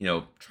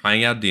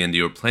 trying out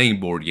D&D or playing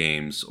board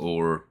games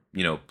or,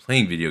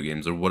 playing video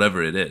games or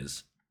whatever it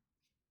is.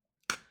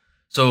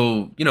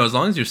 So, as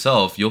long as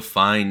yourself, you'll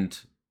find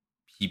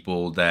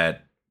people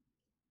that,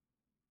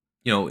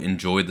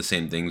 enjoy the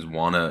same things,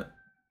 want to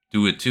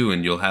do it too,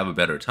 and you'll have a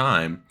better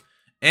time.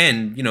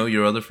 And,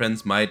 your other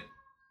friends might,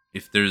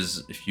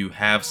 if you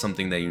have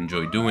something that you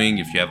enjoy doing,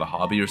 if you have a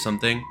hobby or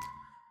something,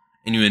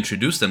 and you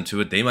introduce them to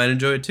it, they might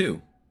enjoy it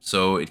too.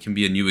 So it can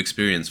be a new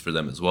experience for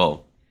them as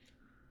well.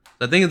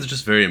 I think it's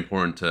just very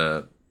important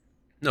to,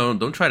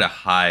 don't try to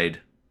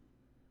hide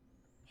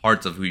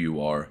parts of who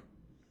you are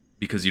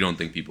because you don't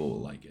think people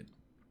will like it.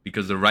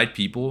 Because the right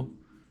people,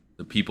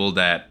 the people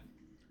that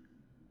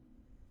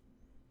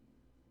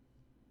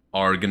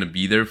are going to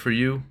be there for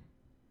you,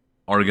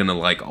 are going to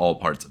like all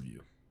parts of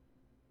you.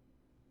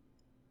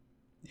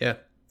 Yeah.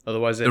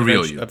 Otherwise, they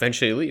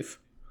eventually leave.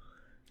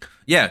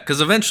 Yeah,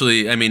 because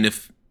eventually,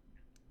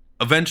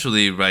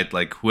 right,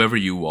 like whoever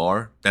you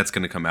are, that's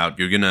going to come out.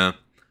 You're going to,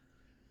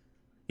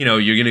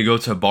 you're going to go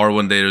to a bar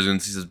one day, there's going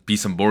to be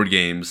some board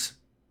games,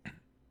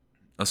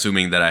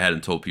 assuming that I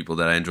hadn't told people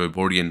that I enjoy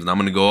board games, and I'm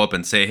going to go up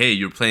and say, hey,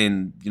 you're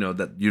playing,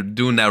 that you're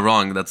doing that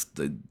wrong.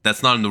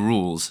 That's not in the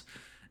rules.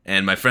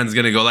 And my friend's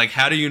going to go like,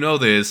 how do you know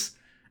this?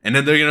 And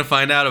then they're going to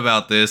find out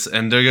about this,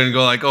 and they're going to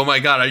go like, oh my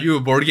God, are you a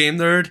board game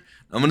nerd?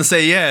 I'm going to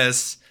say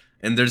yes,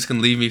 and they're just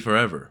going to leave me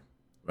forever,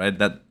 right?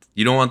 That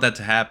you don't want that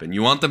to happen.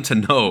 You want them to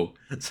know.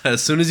 So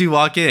as soon as you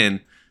walk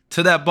in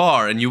to that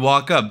bar and you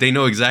walk up, they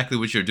know exactly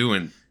what you're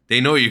doing.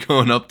 They know you're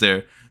going up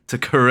there to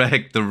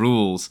correct the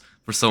rules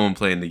for someone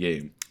playing the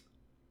game.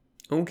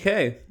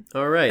 Okay,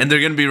 all right. And they're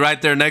going to be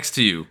right there next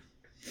to you.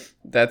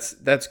 That's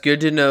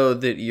good to know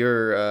that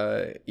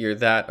you're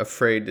that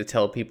afraid to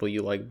tell people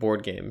you like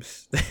board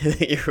games.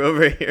 You're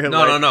over here.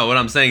 No. What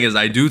I'm saying is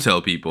I do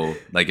tell people.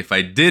 Like if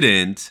I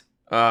didn't,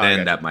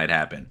 then that might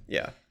happen.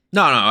 Yeah.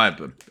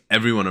 No.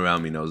 Everyone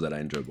around me knows that I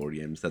enjoy board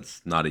games.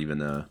 That's not even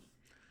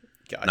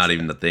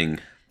the thing.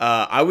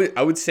 I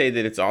would say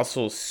that it's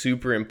also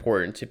super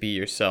important to be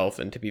yourself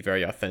and to be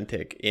very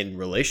authentic in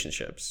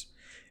relationships,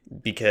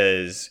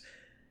 because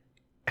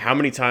how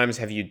many times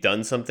have you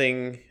done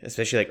something,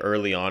 especially like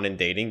early on in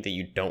dating, that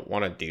you don't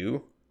want to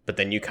do, but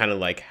then you kind of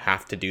like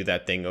have to do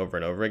that thing over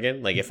and over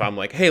again? Like if I'm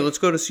like, hey, let's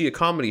go to see a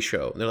comedy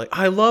show, and they're like,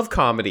 I love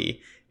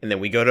comedy. And then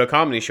we go to a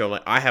comedy show. I'm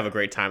like, I have a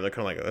great time. They're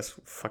kind of like, that's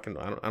fucking,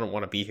 I don't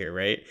want to be here,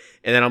 right?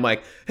 And then I'm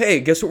like, hey,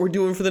 guess what we're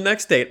doing for the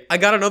next date? I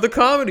got another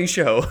comedy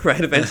show,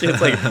 right? Eventually,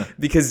 it's like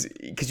because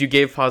you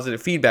gave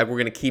positive feedback, we're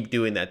gonna keep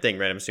doing that thing,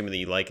 right? I'm assuming that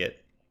you like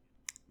it,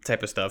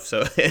 type of stuff.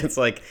 So it's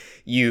like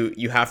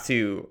you have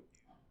to.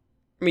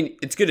 I mean,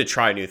 it's good to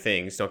try new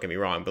things. Don't get me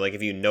wrong, but like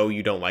if you know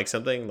you don't like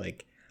something,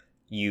 like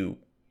you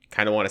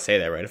kind of want to say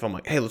that, right? If I'm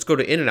like, hey, let's go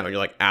to In-N-Out, and you're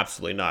like,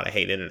 absolutely not. I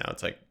hate In-N-Out.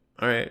 It's like,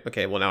 all right,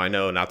 okay, well, now I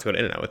know not to go to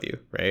In-N-Out with you,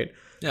 right?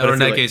 Yeah, or in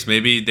that case,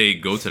 maybe they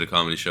go to the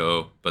comedy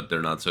show, but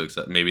they're not so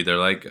excited. Maybe they're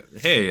like,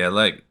 hey,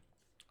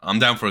 I'm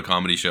down for a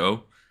comedy show.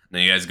 And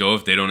then you guys go.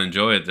 If they don't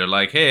enjoy it, they're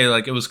like, hey,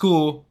 like, it was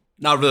cool.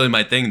 Not really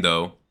my thing,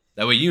 though.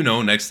 That way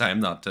next time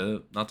not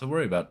to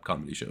worry about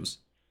comedy shows.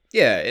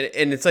 Yeah,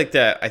 and it's like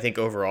that, I think,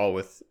 overall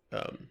with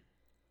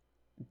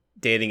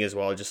dating as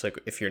well. Just like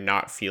if you're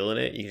not feeling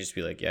it, you can just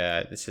be like,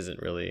 yeah, this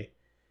isn't really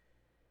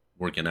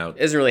working out.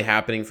 Isn't really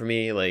happening for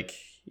me. Like,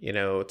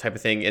 type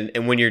of thing.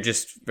 And when you're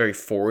just very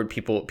forward,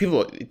 people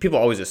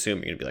always assume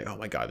you're gonna be like, oh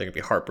my God, they're gonna be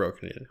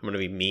heartbroken and I'm gonna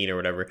be mean or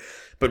whatever.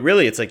 But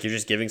really, it's like you're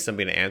just giving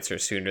somebody an answer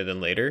sooner than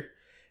later,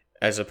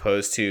 as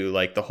opposed to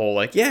like the whole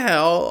like, yeah,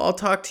 I'll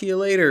talk to you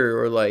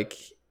later, or like,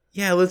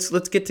 yeah, let's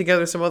get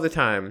together some other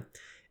time,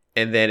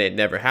 and then it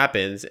never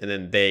happens, and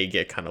then they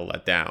get kind of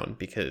let down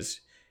because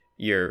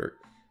you're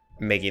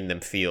making them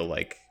feel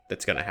like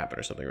that's gonna happen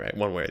or something, right?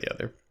 One way or the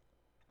other.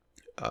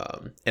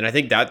 And I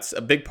think that's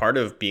a big part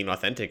of being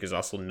authentic, is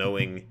also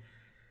knowing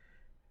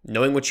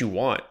what you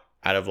want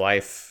out of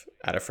life,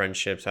 out of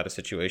friendships, out of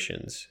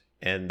situations.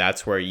 And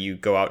that's where you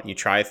go out and you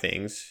try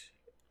things.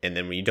 And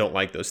then when you don't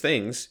like those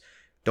things,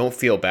 don't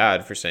feel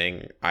bad for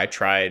saying, I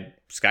tried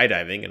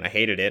skydiving and I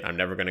hated it. I'm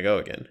never going to go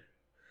again.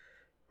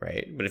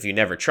 Right. But if you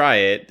never try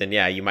it, then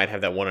yeah, you might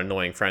have that one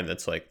annoying friend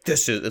that's like,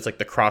 it's like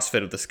the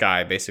CrossFit of the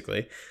sky,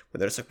 basically. Where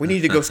they're just like, we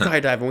need to go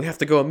skydiving. We have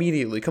to go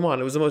immediately. Come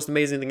on. It was the most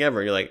amazing thing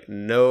ever. You're like,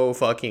 no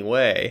fucking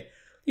way.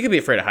 You can be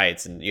afraid of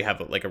heights and you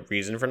have like a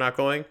reason for not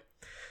going.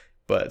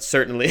 But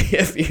certainly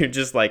if you're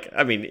just like,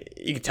 I mean,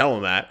 you can tell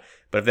them that,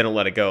 but if they don't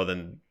let it go,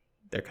 then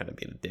they're kind of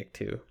being a dick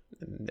too.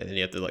 And then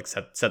you have to like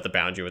set the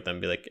boundary with them,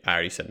 be like, I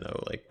already said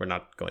no, like we're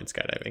not going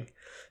skydiving.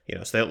 You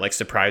know, so they don't like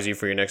surprise you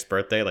for your next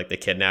birthday. Like they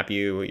kidnap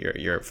you.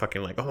 You're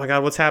fucking like, oh my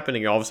God, what's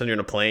happening? All of a sudden you're in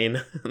a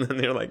plane. And then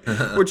they're like,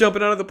 we're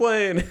jumping out of the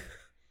plane.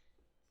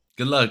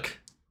 Good luck.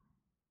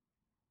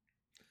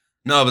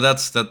 No, but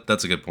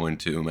that's a good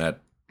point too, Matt.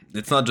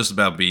 It's not just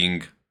about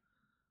being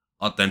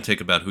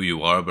authentic about who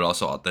you are, but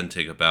also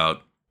authentic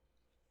about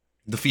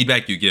the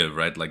feedback you give,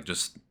 right? Like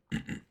just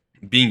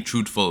being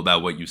truthful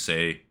about what you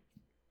say,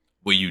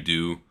 what you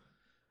do.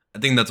 I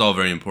think that's all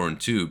very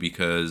important too,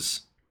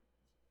 because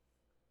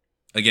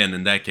again,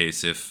 in that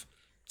case, if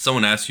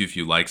someone asks you if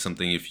you like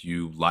something, if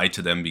you lie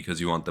to them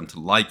because you want them to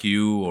like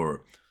you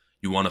or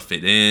you want to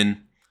fit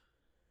in,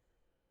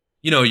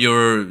 you know,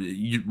 you're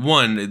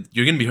going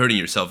to be hurting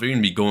yourself. You're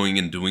going to be going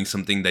and doing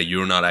something that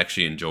you're not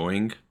actually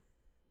enjoying.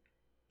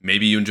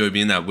 Maybe you enjoy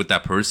being with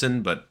that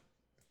person, but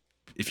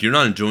if you're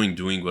not enjoying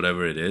doing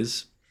whatever it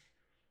is,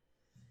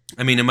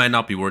 I mean, it might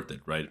not be worth it,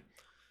 right?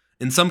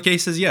 In some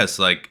cases, yes.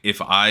 Like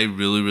if I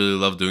really, really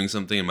love doing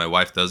something and my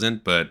wife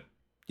doesn't, but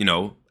you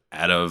know,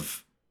 out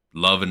of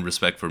love and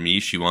respect for me,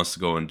 she wants to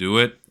go and do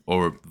it,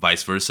 or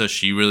vice versa.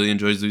 She really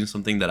enjoys doing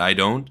something that I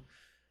don't,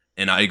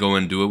 and I go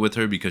and do it with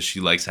her because she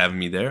likes having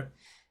me there.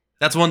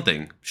 That's one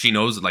thing. She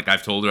knows, like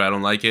I've told her I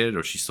don't like it,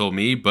 or she's told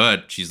me,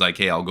 but she's like,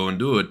 hey, I'll go and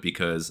do it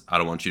because I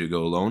don't want you to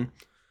go alone.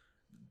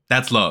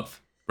 That's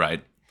love,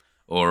 right?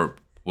 Or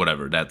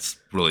whatever. That's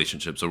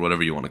relationships or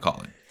whatever you want to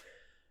call it.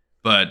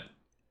 But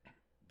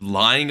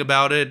lying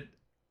about it,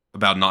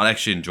 about not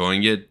actually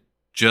enjoying it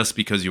just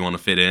because you want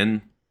to fit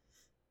in,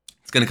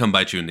 it's going to come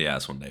bite you in the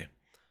ass one day.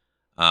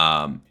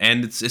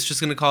 And it's just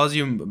going to cause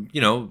you,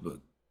 you know,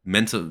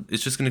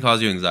 it's just going to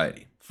cause you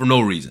anxiety for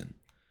no reason.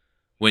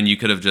 When you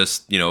could have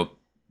just, you know,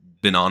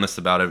 been honest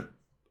about it,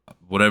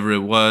 whatever it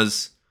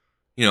was,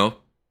 you know,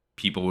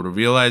 people would have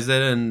realized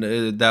it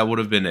and that would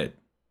have been it.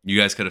 You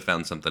guys could have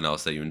found something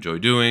else that you enjoy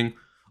doing.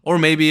 Or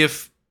maybe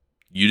if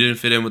you didn't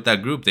fit in with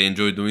that group, they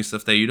enjoy doing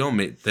stuff that you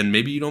don't, then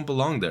maybe you don't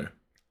belong there.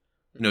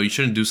 You know, you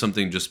shouldn't do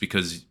something just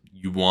because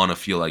you want to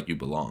feel like you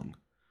belong.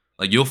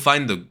 Like you'll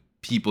find the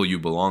people you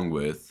belong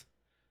with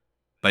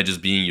by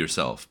just being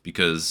yourself,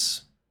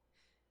 because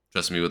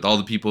trust me, with all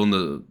the people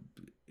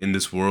in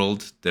this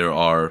world, there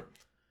are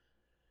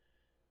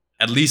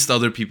at least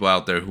other people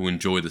out there who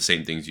enjoy the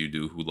same things you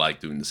do, who like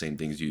doing the same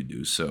things you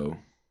do. So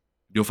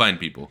you'll find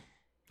people.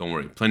 Don't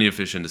worry. Plenty of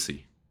fish in the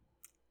sea.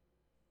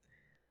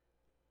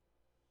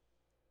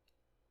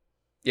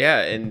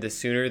 Yeah, and the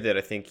sooner that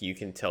I think you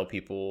can tell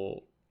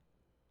people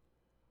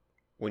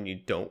when you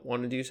don't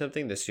want to do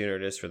something, the sooner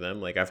it is for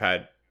them. Like I've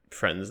had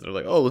friends that are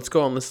like, oh, let's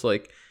go on this,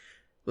 like,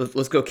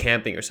 let's go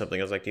camping or something.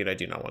 I was like, dude, I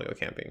do not want to go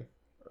camping.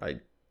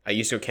 I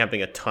used to go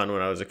camping a ton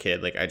when I was a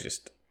kid. Like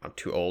I'm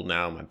too old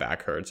now. My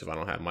back hurts if I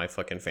don't have my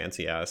fucking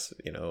fancy ass,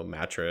 you know,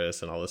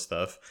 mattress and all this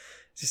stuff.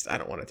 It's just, I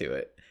don't want to do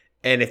it.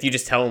 And if you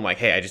just tell them like,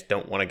 hey, I just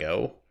don't want to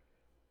go,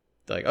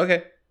 they're like,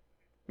 okay.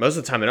 Most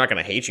of the time, they're not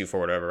going to hate you for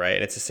whatever, right?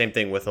 And it's the same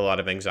thing with a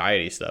lot of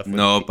anxiety stuff.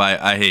 Nope,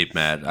 I hate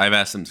Matt. I've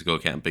asked him to go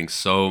camping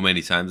so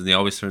many times, and he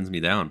always turns me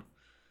down.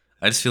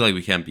 I just feel like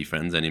we can't be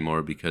friends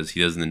anymore because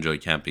he doesn't enjoy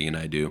camping and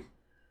I do.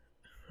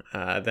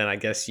 Then I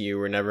guess you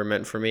were never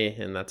meant for me,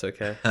 and that's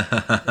okay.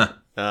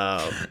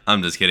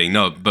 I'm just kidding.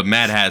 No, but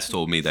Matt has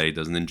told me that he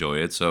doesn't enjoy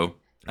it, so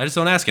I just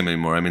don't ask him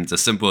anymore. I mean, it's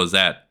as simple as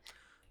that.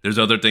 There's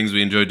other things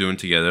we enjoy doing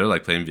together,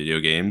 like playing video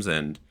games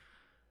and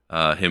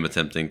him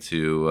attempting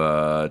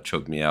to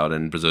choke me out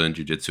in Brazilian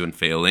Jiu-Jitsu and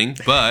failing.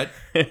 But,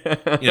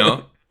 you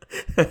know,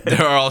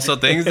 there are also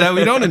things that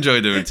we don't enjoy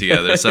doing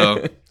together.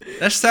 So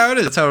that's just how it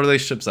is. That's how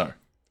relationships are.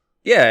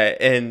 Yeah,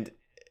 and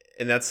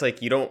that's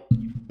like, you're not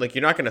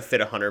going to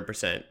fit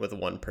 100% with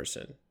one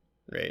person,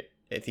 right?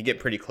 If you get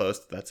pretty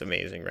close, that's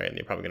amazing, right? And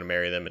you're probably going to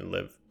marry them and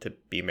live to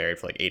be married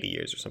for like 80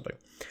 years or something.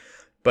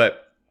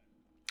 But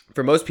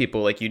for most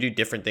people, like, you do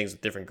different things with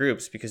different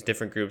groups because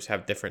different groups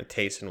have different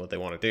tastes in what they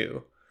want to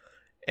do.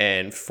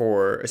 And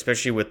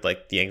especially with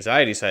like the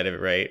anxiety side of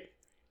it, right?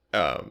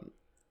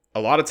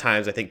 A lot of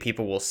times I think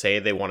people will say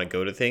they want to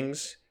go to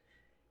things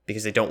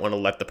because they don't want to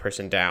let the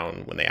person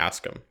down when they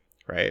ask them,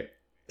 right?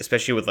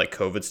 Especially with like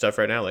COVID stuff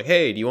right now. Like,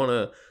 hey, do you want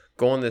to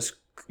go on this?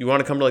 You want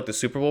to come to like the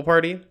Super Bowl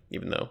party?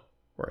 Even though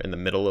we're in the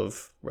middle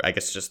of, I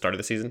guess, just started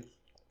the season.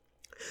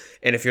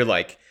 And if you're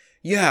like,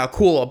 yeah,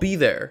 cool, I'll be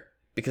there.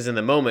 Because in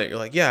the moment you're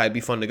like, yeah, it'd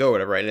be fun to go, or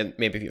whatever, right? And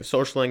maybe if you have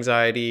social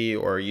anxiety,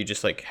 or you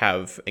just like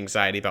have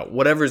anxiety about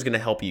whatever is going to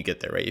help you get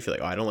there, right? You feel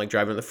like, oh, I don't like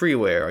driving on the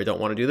freeway, or I don't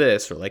want to do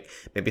this, or like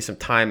maybe some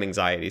time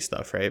anxiety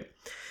stuff, right?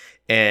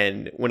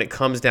 And when it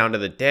comes down to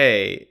the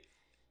day,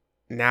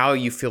 now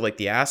you feel like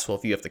the asshole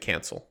if you have to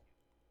cancel,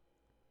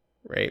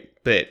 right?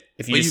 But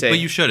if you but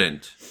you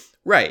shouldn't.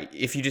 right,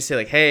 if you just say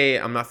like, hey,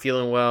 I'm not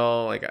feeling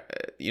well, like,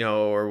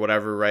 or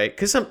whatever, right?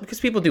 Because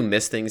people do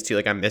miss things too.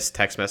 Like I missed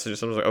text messages.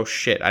 Someone's like, oh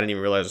shit, I didn't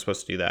even realize I was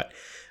supposed to do that.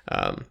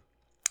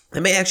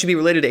 It may actually be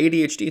related to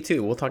ADHD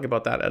too. We'll talk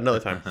about that another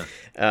time.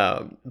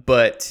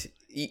 But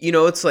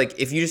it's like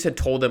if you just had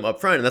told them up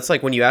front, and that's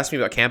like when you asked me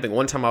about camping.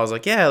 One time I was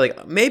like, yeah,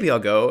 like maybe I'll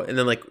go, and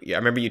then like I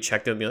remember you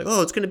checked in and be like,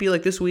 oh, it's gonna be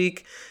like this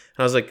week, and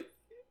I was like,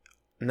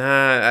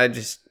 nah,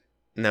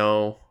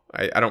 no.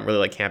 I don't really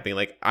like camping.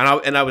 Like,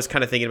 I was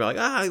kind of thinking about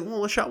like,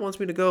 well, Lashot wants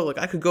me to go. Like,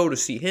 I could go to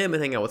see him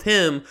and hang out with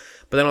him.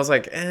 But then I was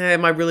like,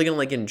 am I really going to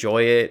like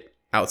enjoy it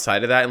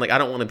outside of that? And like, I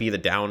don't want to be the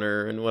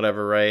downer and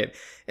whatever, right?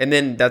 And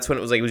then that's when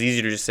it was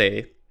easier to just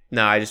say,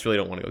 nah, I just really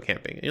don't want to go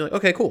camping. And you're like,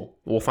 okay, cool.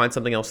 We'll find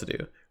something else to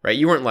do, right?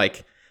 You weren't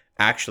like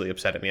actually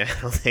upset at me, I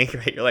don't think,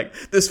 right? You're like,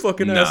 this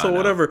fucking asshole,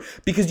 whatever,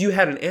 because you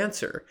had an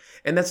answer.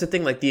 And that's the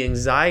thing, like the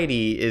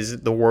anxiety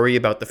is the worry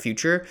about the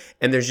future,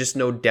 and there's just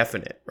no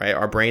definite, right?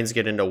 Our brains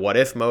get into what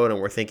if mode,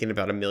 and we're thinking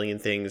about a million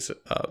things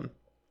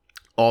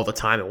all the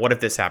time. And what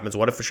if this happens?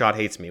 What if Rashad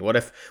hates me? What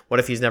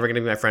if he's never going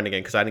to be my friend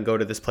again because I didn't go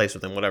to this place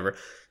with him, whatever.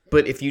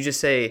 But if you just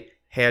say,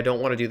 hey, I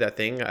don't want to do that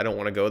thing, I don't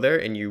want to go there,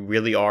 and you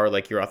really are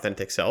like your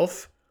authentic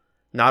self,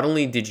 not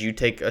only did you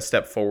take a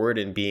step forward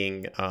in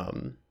being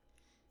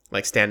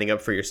like standing up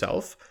for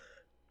yourself,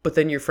 but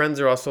then your friends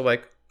are also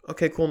like,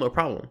 okay, cool, no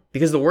problem.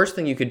 Because the worst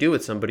thing you could do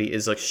with somebody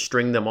is like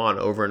string them on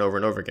over and over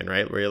and over again,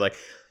 right? Where you're like,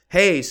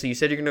 hey, so you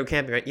said you're going to go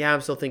camping, right? Yeah,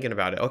 I'm still thinking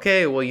about it.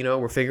 Okay, well,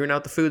 we're figuring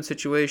out the food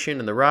situation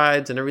and the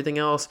rides and everything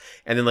else.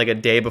 And then like a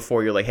day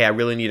before, you're like, hey, I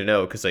really need to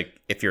know, because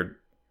like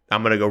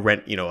I'm going to go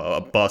rent,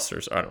 a bus, or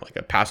I don't know, like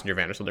a passenger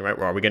van or something, right?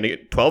 Where are we going to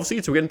get 12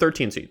 seats? Or are we getting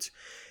 13 seats?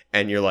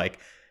 And you're like,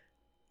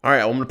 all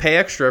right, I'm going to pay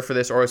extra for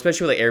this, or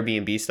especially with like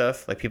Airbnb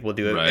stuff, like people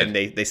do it, right, and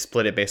they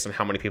split it based on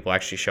how many people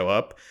actually show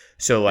up.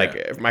 So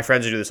like my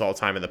friends do this all the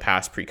time in the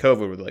past pre-COVID,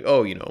 where they're like,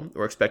 oh,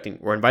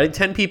 we're inviting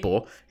 10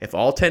 people. If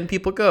all 10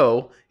 people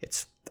go,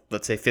 it's,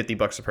 let's say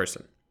 $50 a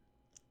person.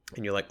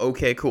 And you're like,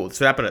 okay, cool.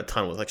 So it happened a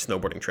ton with like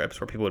snowboarding trips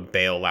where people would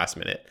bail last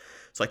minute.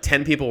 It's like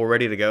 10 people were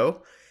ready to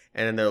go,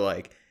 and then they're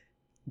like,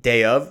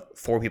 day of,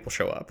 4 people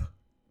show up.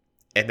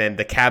 And then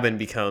the cabin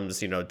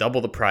becomes,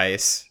 double the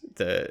price.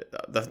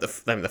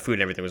 The food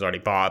and everything was already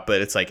bought, but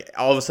it's like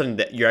all of a sudden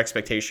that your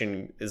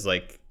expectation is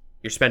like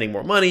you're spending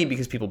more money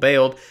because people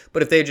bailed.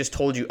 But if they had just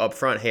told you up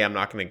front, hey, I'm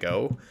not going to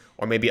go,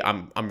 or maybe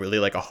I'm really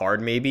like a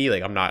hard maybe,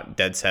 like I'm not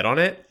dead set on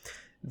it,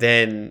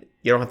 then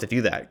you don't have to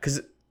do that.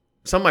 Because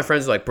some of my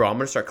friends are like, bro, I'm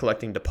going to start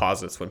collecting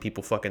deposits when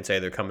people fucking say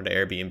they're coming to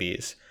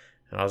Airbnbs.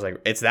 And I was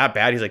like, it's that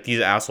bad? He's like,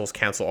 these assholes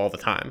cancel all the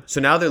time. So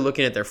now they're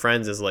looking at their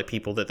friends as like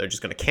people that they're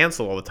just going to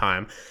cancel all the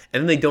time.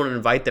 And then they don't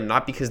invite them,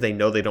 not because they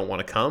know they don't want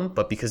to come,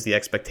 but because the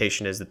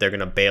expectation is that they're going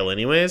to bail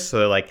anyways. So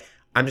they're like,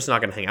 I'm just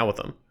not going to hang out with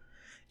them.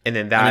 And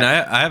then that...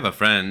 I have a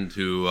friend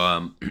who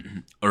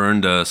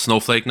earned a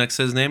snowflake next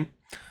to his name.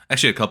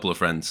 Actually, a couple of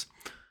friends.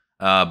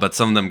 But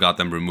some of them got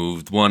them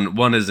removed.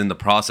 One is in the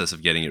process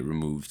of getting it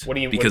removed. What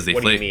do you mean? Because they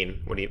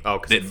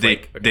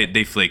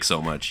flake so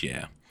much,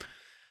 yeah.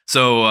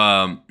 So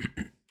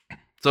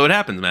so it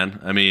happens, man.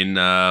 I mean,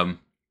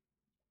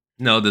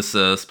 this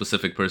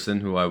specific person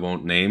who I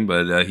won't name,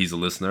 but he's a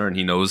listener and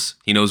he knows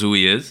who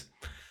he is.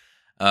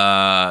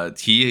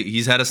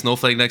 He's had a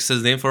snowflake next to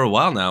his name for a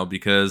while now,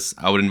 because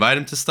I would invite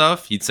him to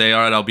stuff. He'd say,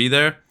 all right, I'll be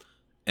there.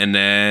 And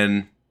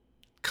then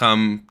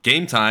come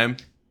game time,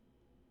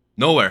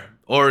 nowhere.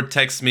 Or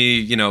text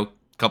me,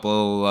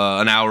 couple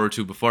an hour or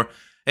two before,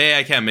 hey,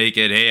 I can't make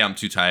it. Hey, I'm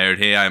too tired.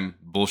 Hey, I'm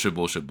bullshit.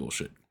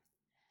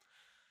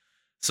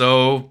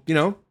 So,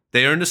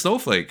 they earned a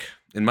snowflake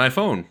in my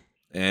phone.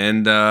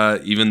 And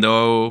even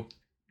though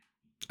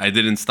I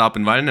didn't stop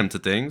inviting them to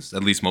things,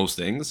 at least most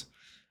things,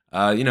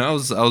 I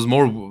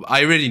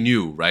already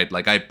knew, right?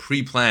 Like I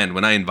pre-planned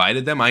when I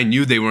invited them, I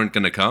knew they weren't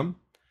going to come.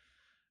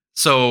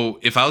 So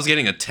if I was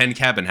getting a 10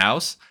 cabin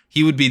house,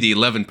 he would be the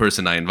 11th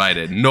person I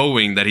invited,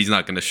 knowing that he's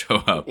not going to show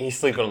up. He's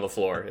sleeping on the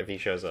floor if he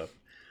shows up.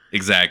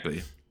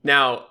 Exactly.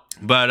 Now,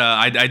 but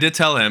I did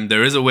tell him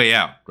there is a way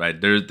out, right?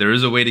 There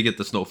is a way to get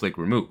the snowflake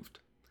removed.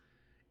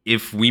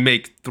 If we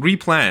make 3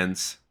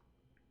 plans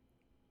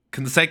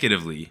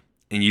consecutively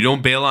and you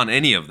don't bail on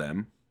any of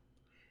them,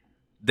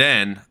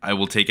 then I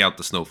will take out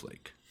the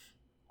snowflake.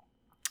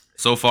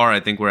 So far,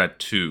 I think we're at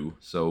 2,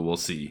 so we'll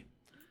see.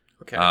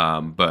 Okay.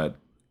 But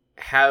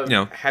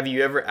have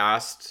you ever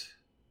asked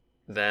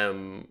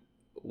them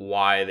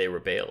why they were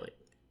bailing?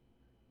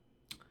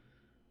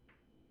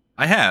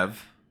 I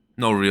have.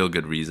 No real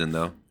good reason,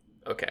 though.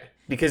 Okay.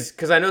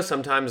 Because I know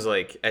sometimes,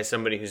 like, as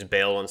somebody who's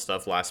bailed on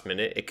stuff last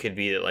minute, it could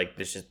be that, like,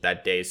 this just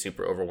that day is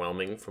super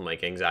overwhelming from,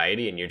 like,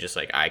 anxiety, and you're just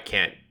like, I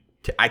can't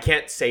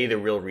say the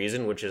real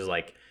reason, which is,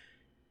 like,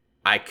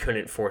 I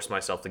couldn't force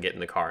myself to get in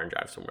the car and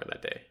drive somewhere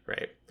that day,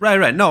 right?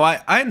 Right. No,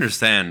 I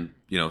understand,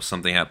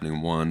 something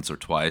happening once or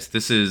twice.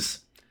 This is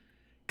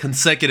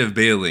consecutive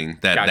bailing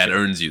that Gotcha.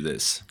 earns you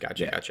this.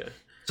 Gotcha.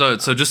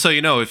 So just so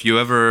you know, if you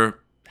ever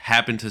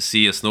happen to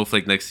see a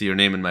snowflake next to your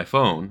name in my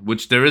phone,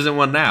 which there isn't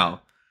one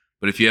now,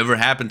 but if you ever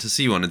happen to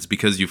see one, it's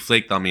because you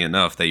flaked on me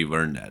enough that you've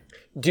earned that.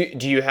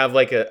 Do you have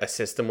like a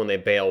system when they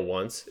bail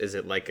once? Is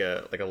it like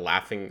a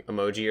laughing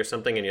emoji or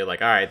something? And you're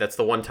like, all right, that's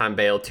the one time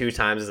bail. 2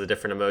 times is a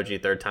different emoji.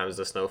 3rd time is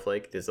a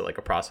snowflake. Is it like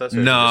a process? Or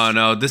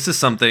No. This is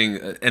something,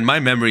 and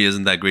my memory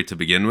isn't that great to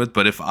begin with.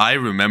 But if I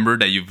remember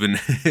that you've been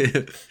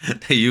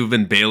that you've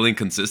been bailing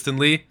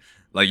consistently,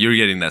 like you're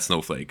getting that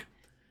snowflake.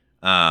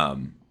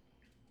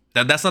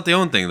 That's not the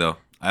only thing though.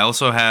 I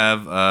also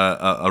have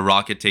a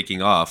rocket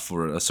taking off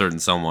for a certain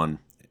someone,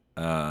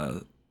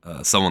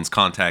 someone's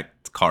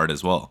contact card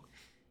as well.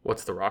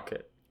 What's the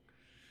rocket?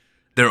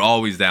 They're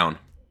always down.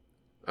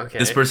 Okay.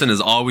 This person is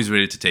always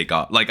ready to take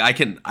off. Like I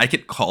can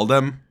call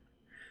them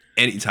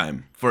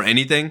anytime for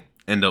anything,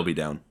 and they'll be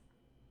down.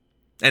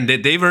 And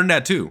they've earned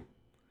that too.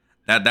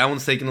 That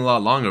one's taking a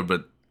lot longer,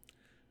 but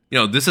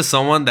this is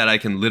someone that I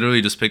can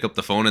literally just pick up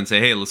the phone and say,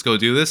 "Hey, let's go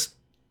do this."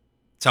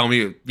 Tell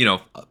me,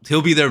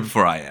 he'll be there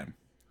before I am.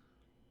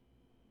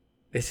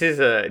 This is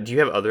do you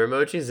have other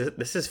emojis?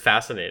 This is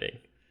fascinating.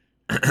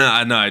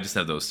 No, I just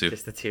have those two.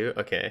 Just the 2?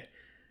 Okay.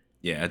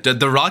 Yeah,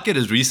 the rocket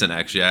is recent,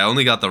 actually. I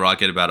only got the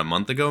rocket about a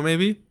month ago,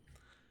 maybe.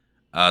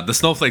 The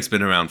snowflake's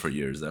been around for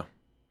years, though.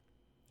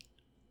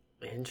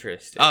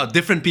 Interesting.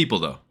 Different people,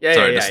 though. Yeah,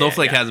 Sorry, yeah, the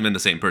snowflake yeah. hasn't been the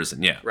same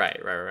person, yeah. Right.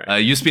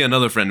 It used to be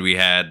another friend we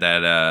had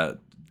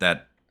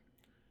that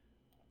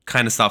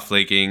kind of stopped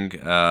flaking,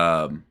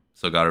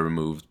 so got it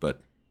removed,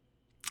 but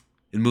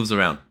it moves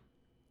around.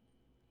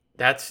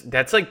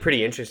 That's like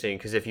pretty interesting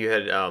because if you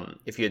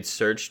had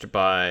searched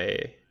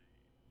by,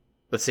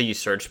 let's say you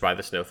searched by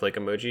the snowflake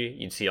emoji,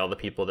 you'd see all the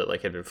people that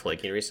like had been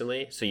flaking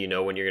recently. So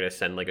when you're gonna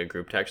send like a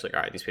group text, like,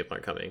 all right, these people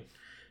aren't coming.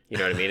 You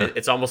know what I mean?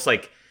 It's almost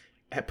like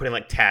putting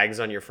like tags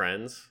on your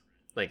friends,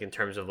 like in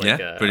terms of like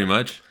Pretty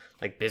much.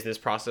 like business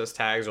process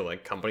tags or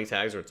like company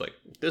tags, where it's like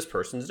this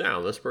person's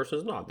down, this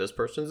person's not, this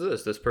person's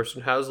this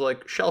person has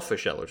like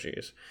shellfish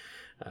allergies.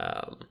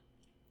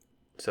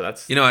 So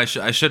that's I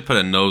should put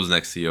a nose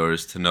next to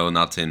yours to know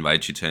not to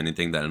invite you to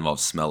anything that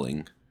involves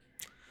smelling.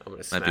 I'm gonna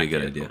Might smack be a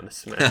good you. idea. I'm gonna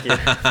smack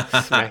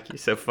you. Smack you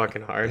so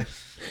fucking hard.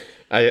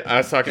 I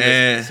was talking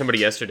to somebody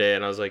yesterday,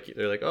 and I was like,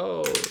 they're like,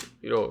 oh,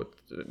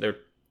 they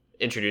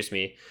introduced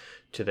me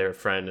to their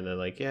friend, and they're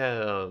like,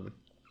 yeah,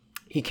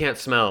 he can't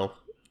smell.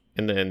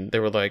 And then they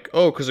were like,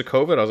 oh, because of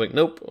COVID. I was like,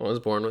 nope, I was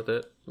born with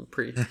it.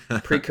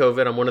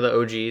 Pre-COVID, I'm one of the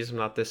OGs. I'm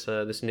not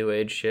this new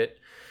age shit.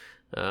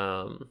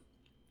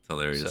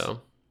 Hilarious. So,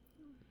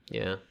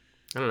 yeah,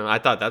 I don't know. I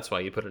thought that's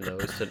why you put a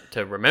nose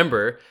to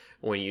remember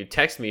when you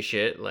text me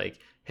shit like,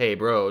 hey,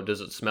 bro,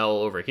 does it smell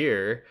over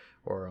here?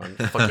 Or on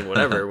fucking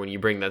whatever when you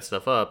bring that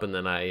stuff up. And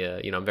then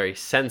I'm very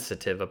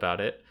sensitive about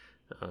it,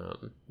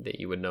 that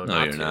you would know No,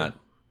 not you're to. not.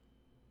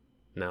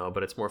 No,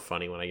 but it's more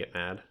funny when I get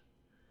mad.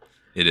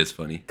 It is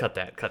funny. Cut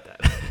that.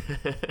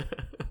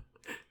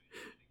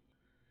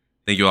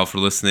 Thank you all for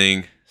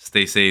listening.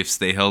 Stay safe,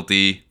 stay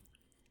healthy,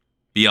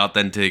 be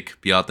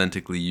authentic, be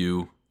authentically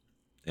you.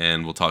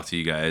 And we'll talk to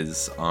you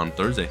guys on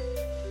Thursday.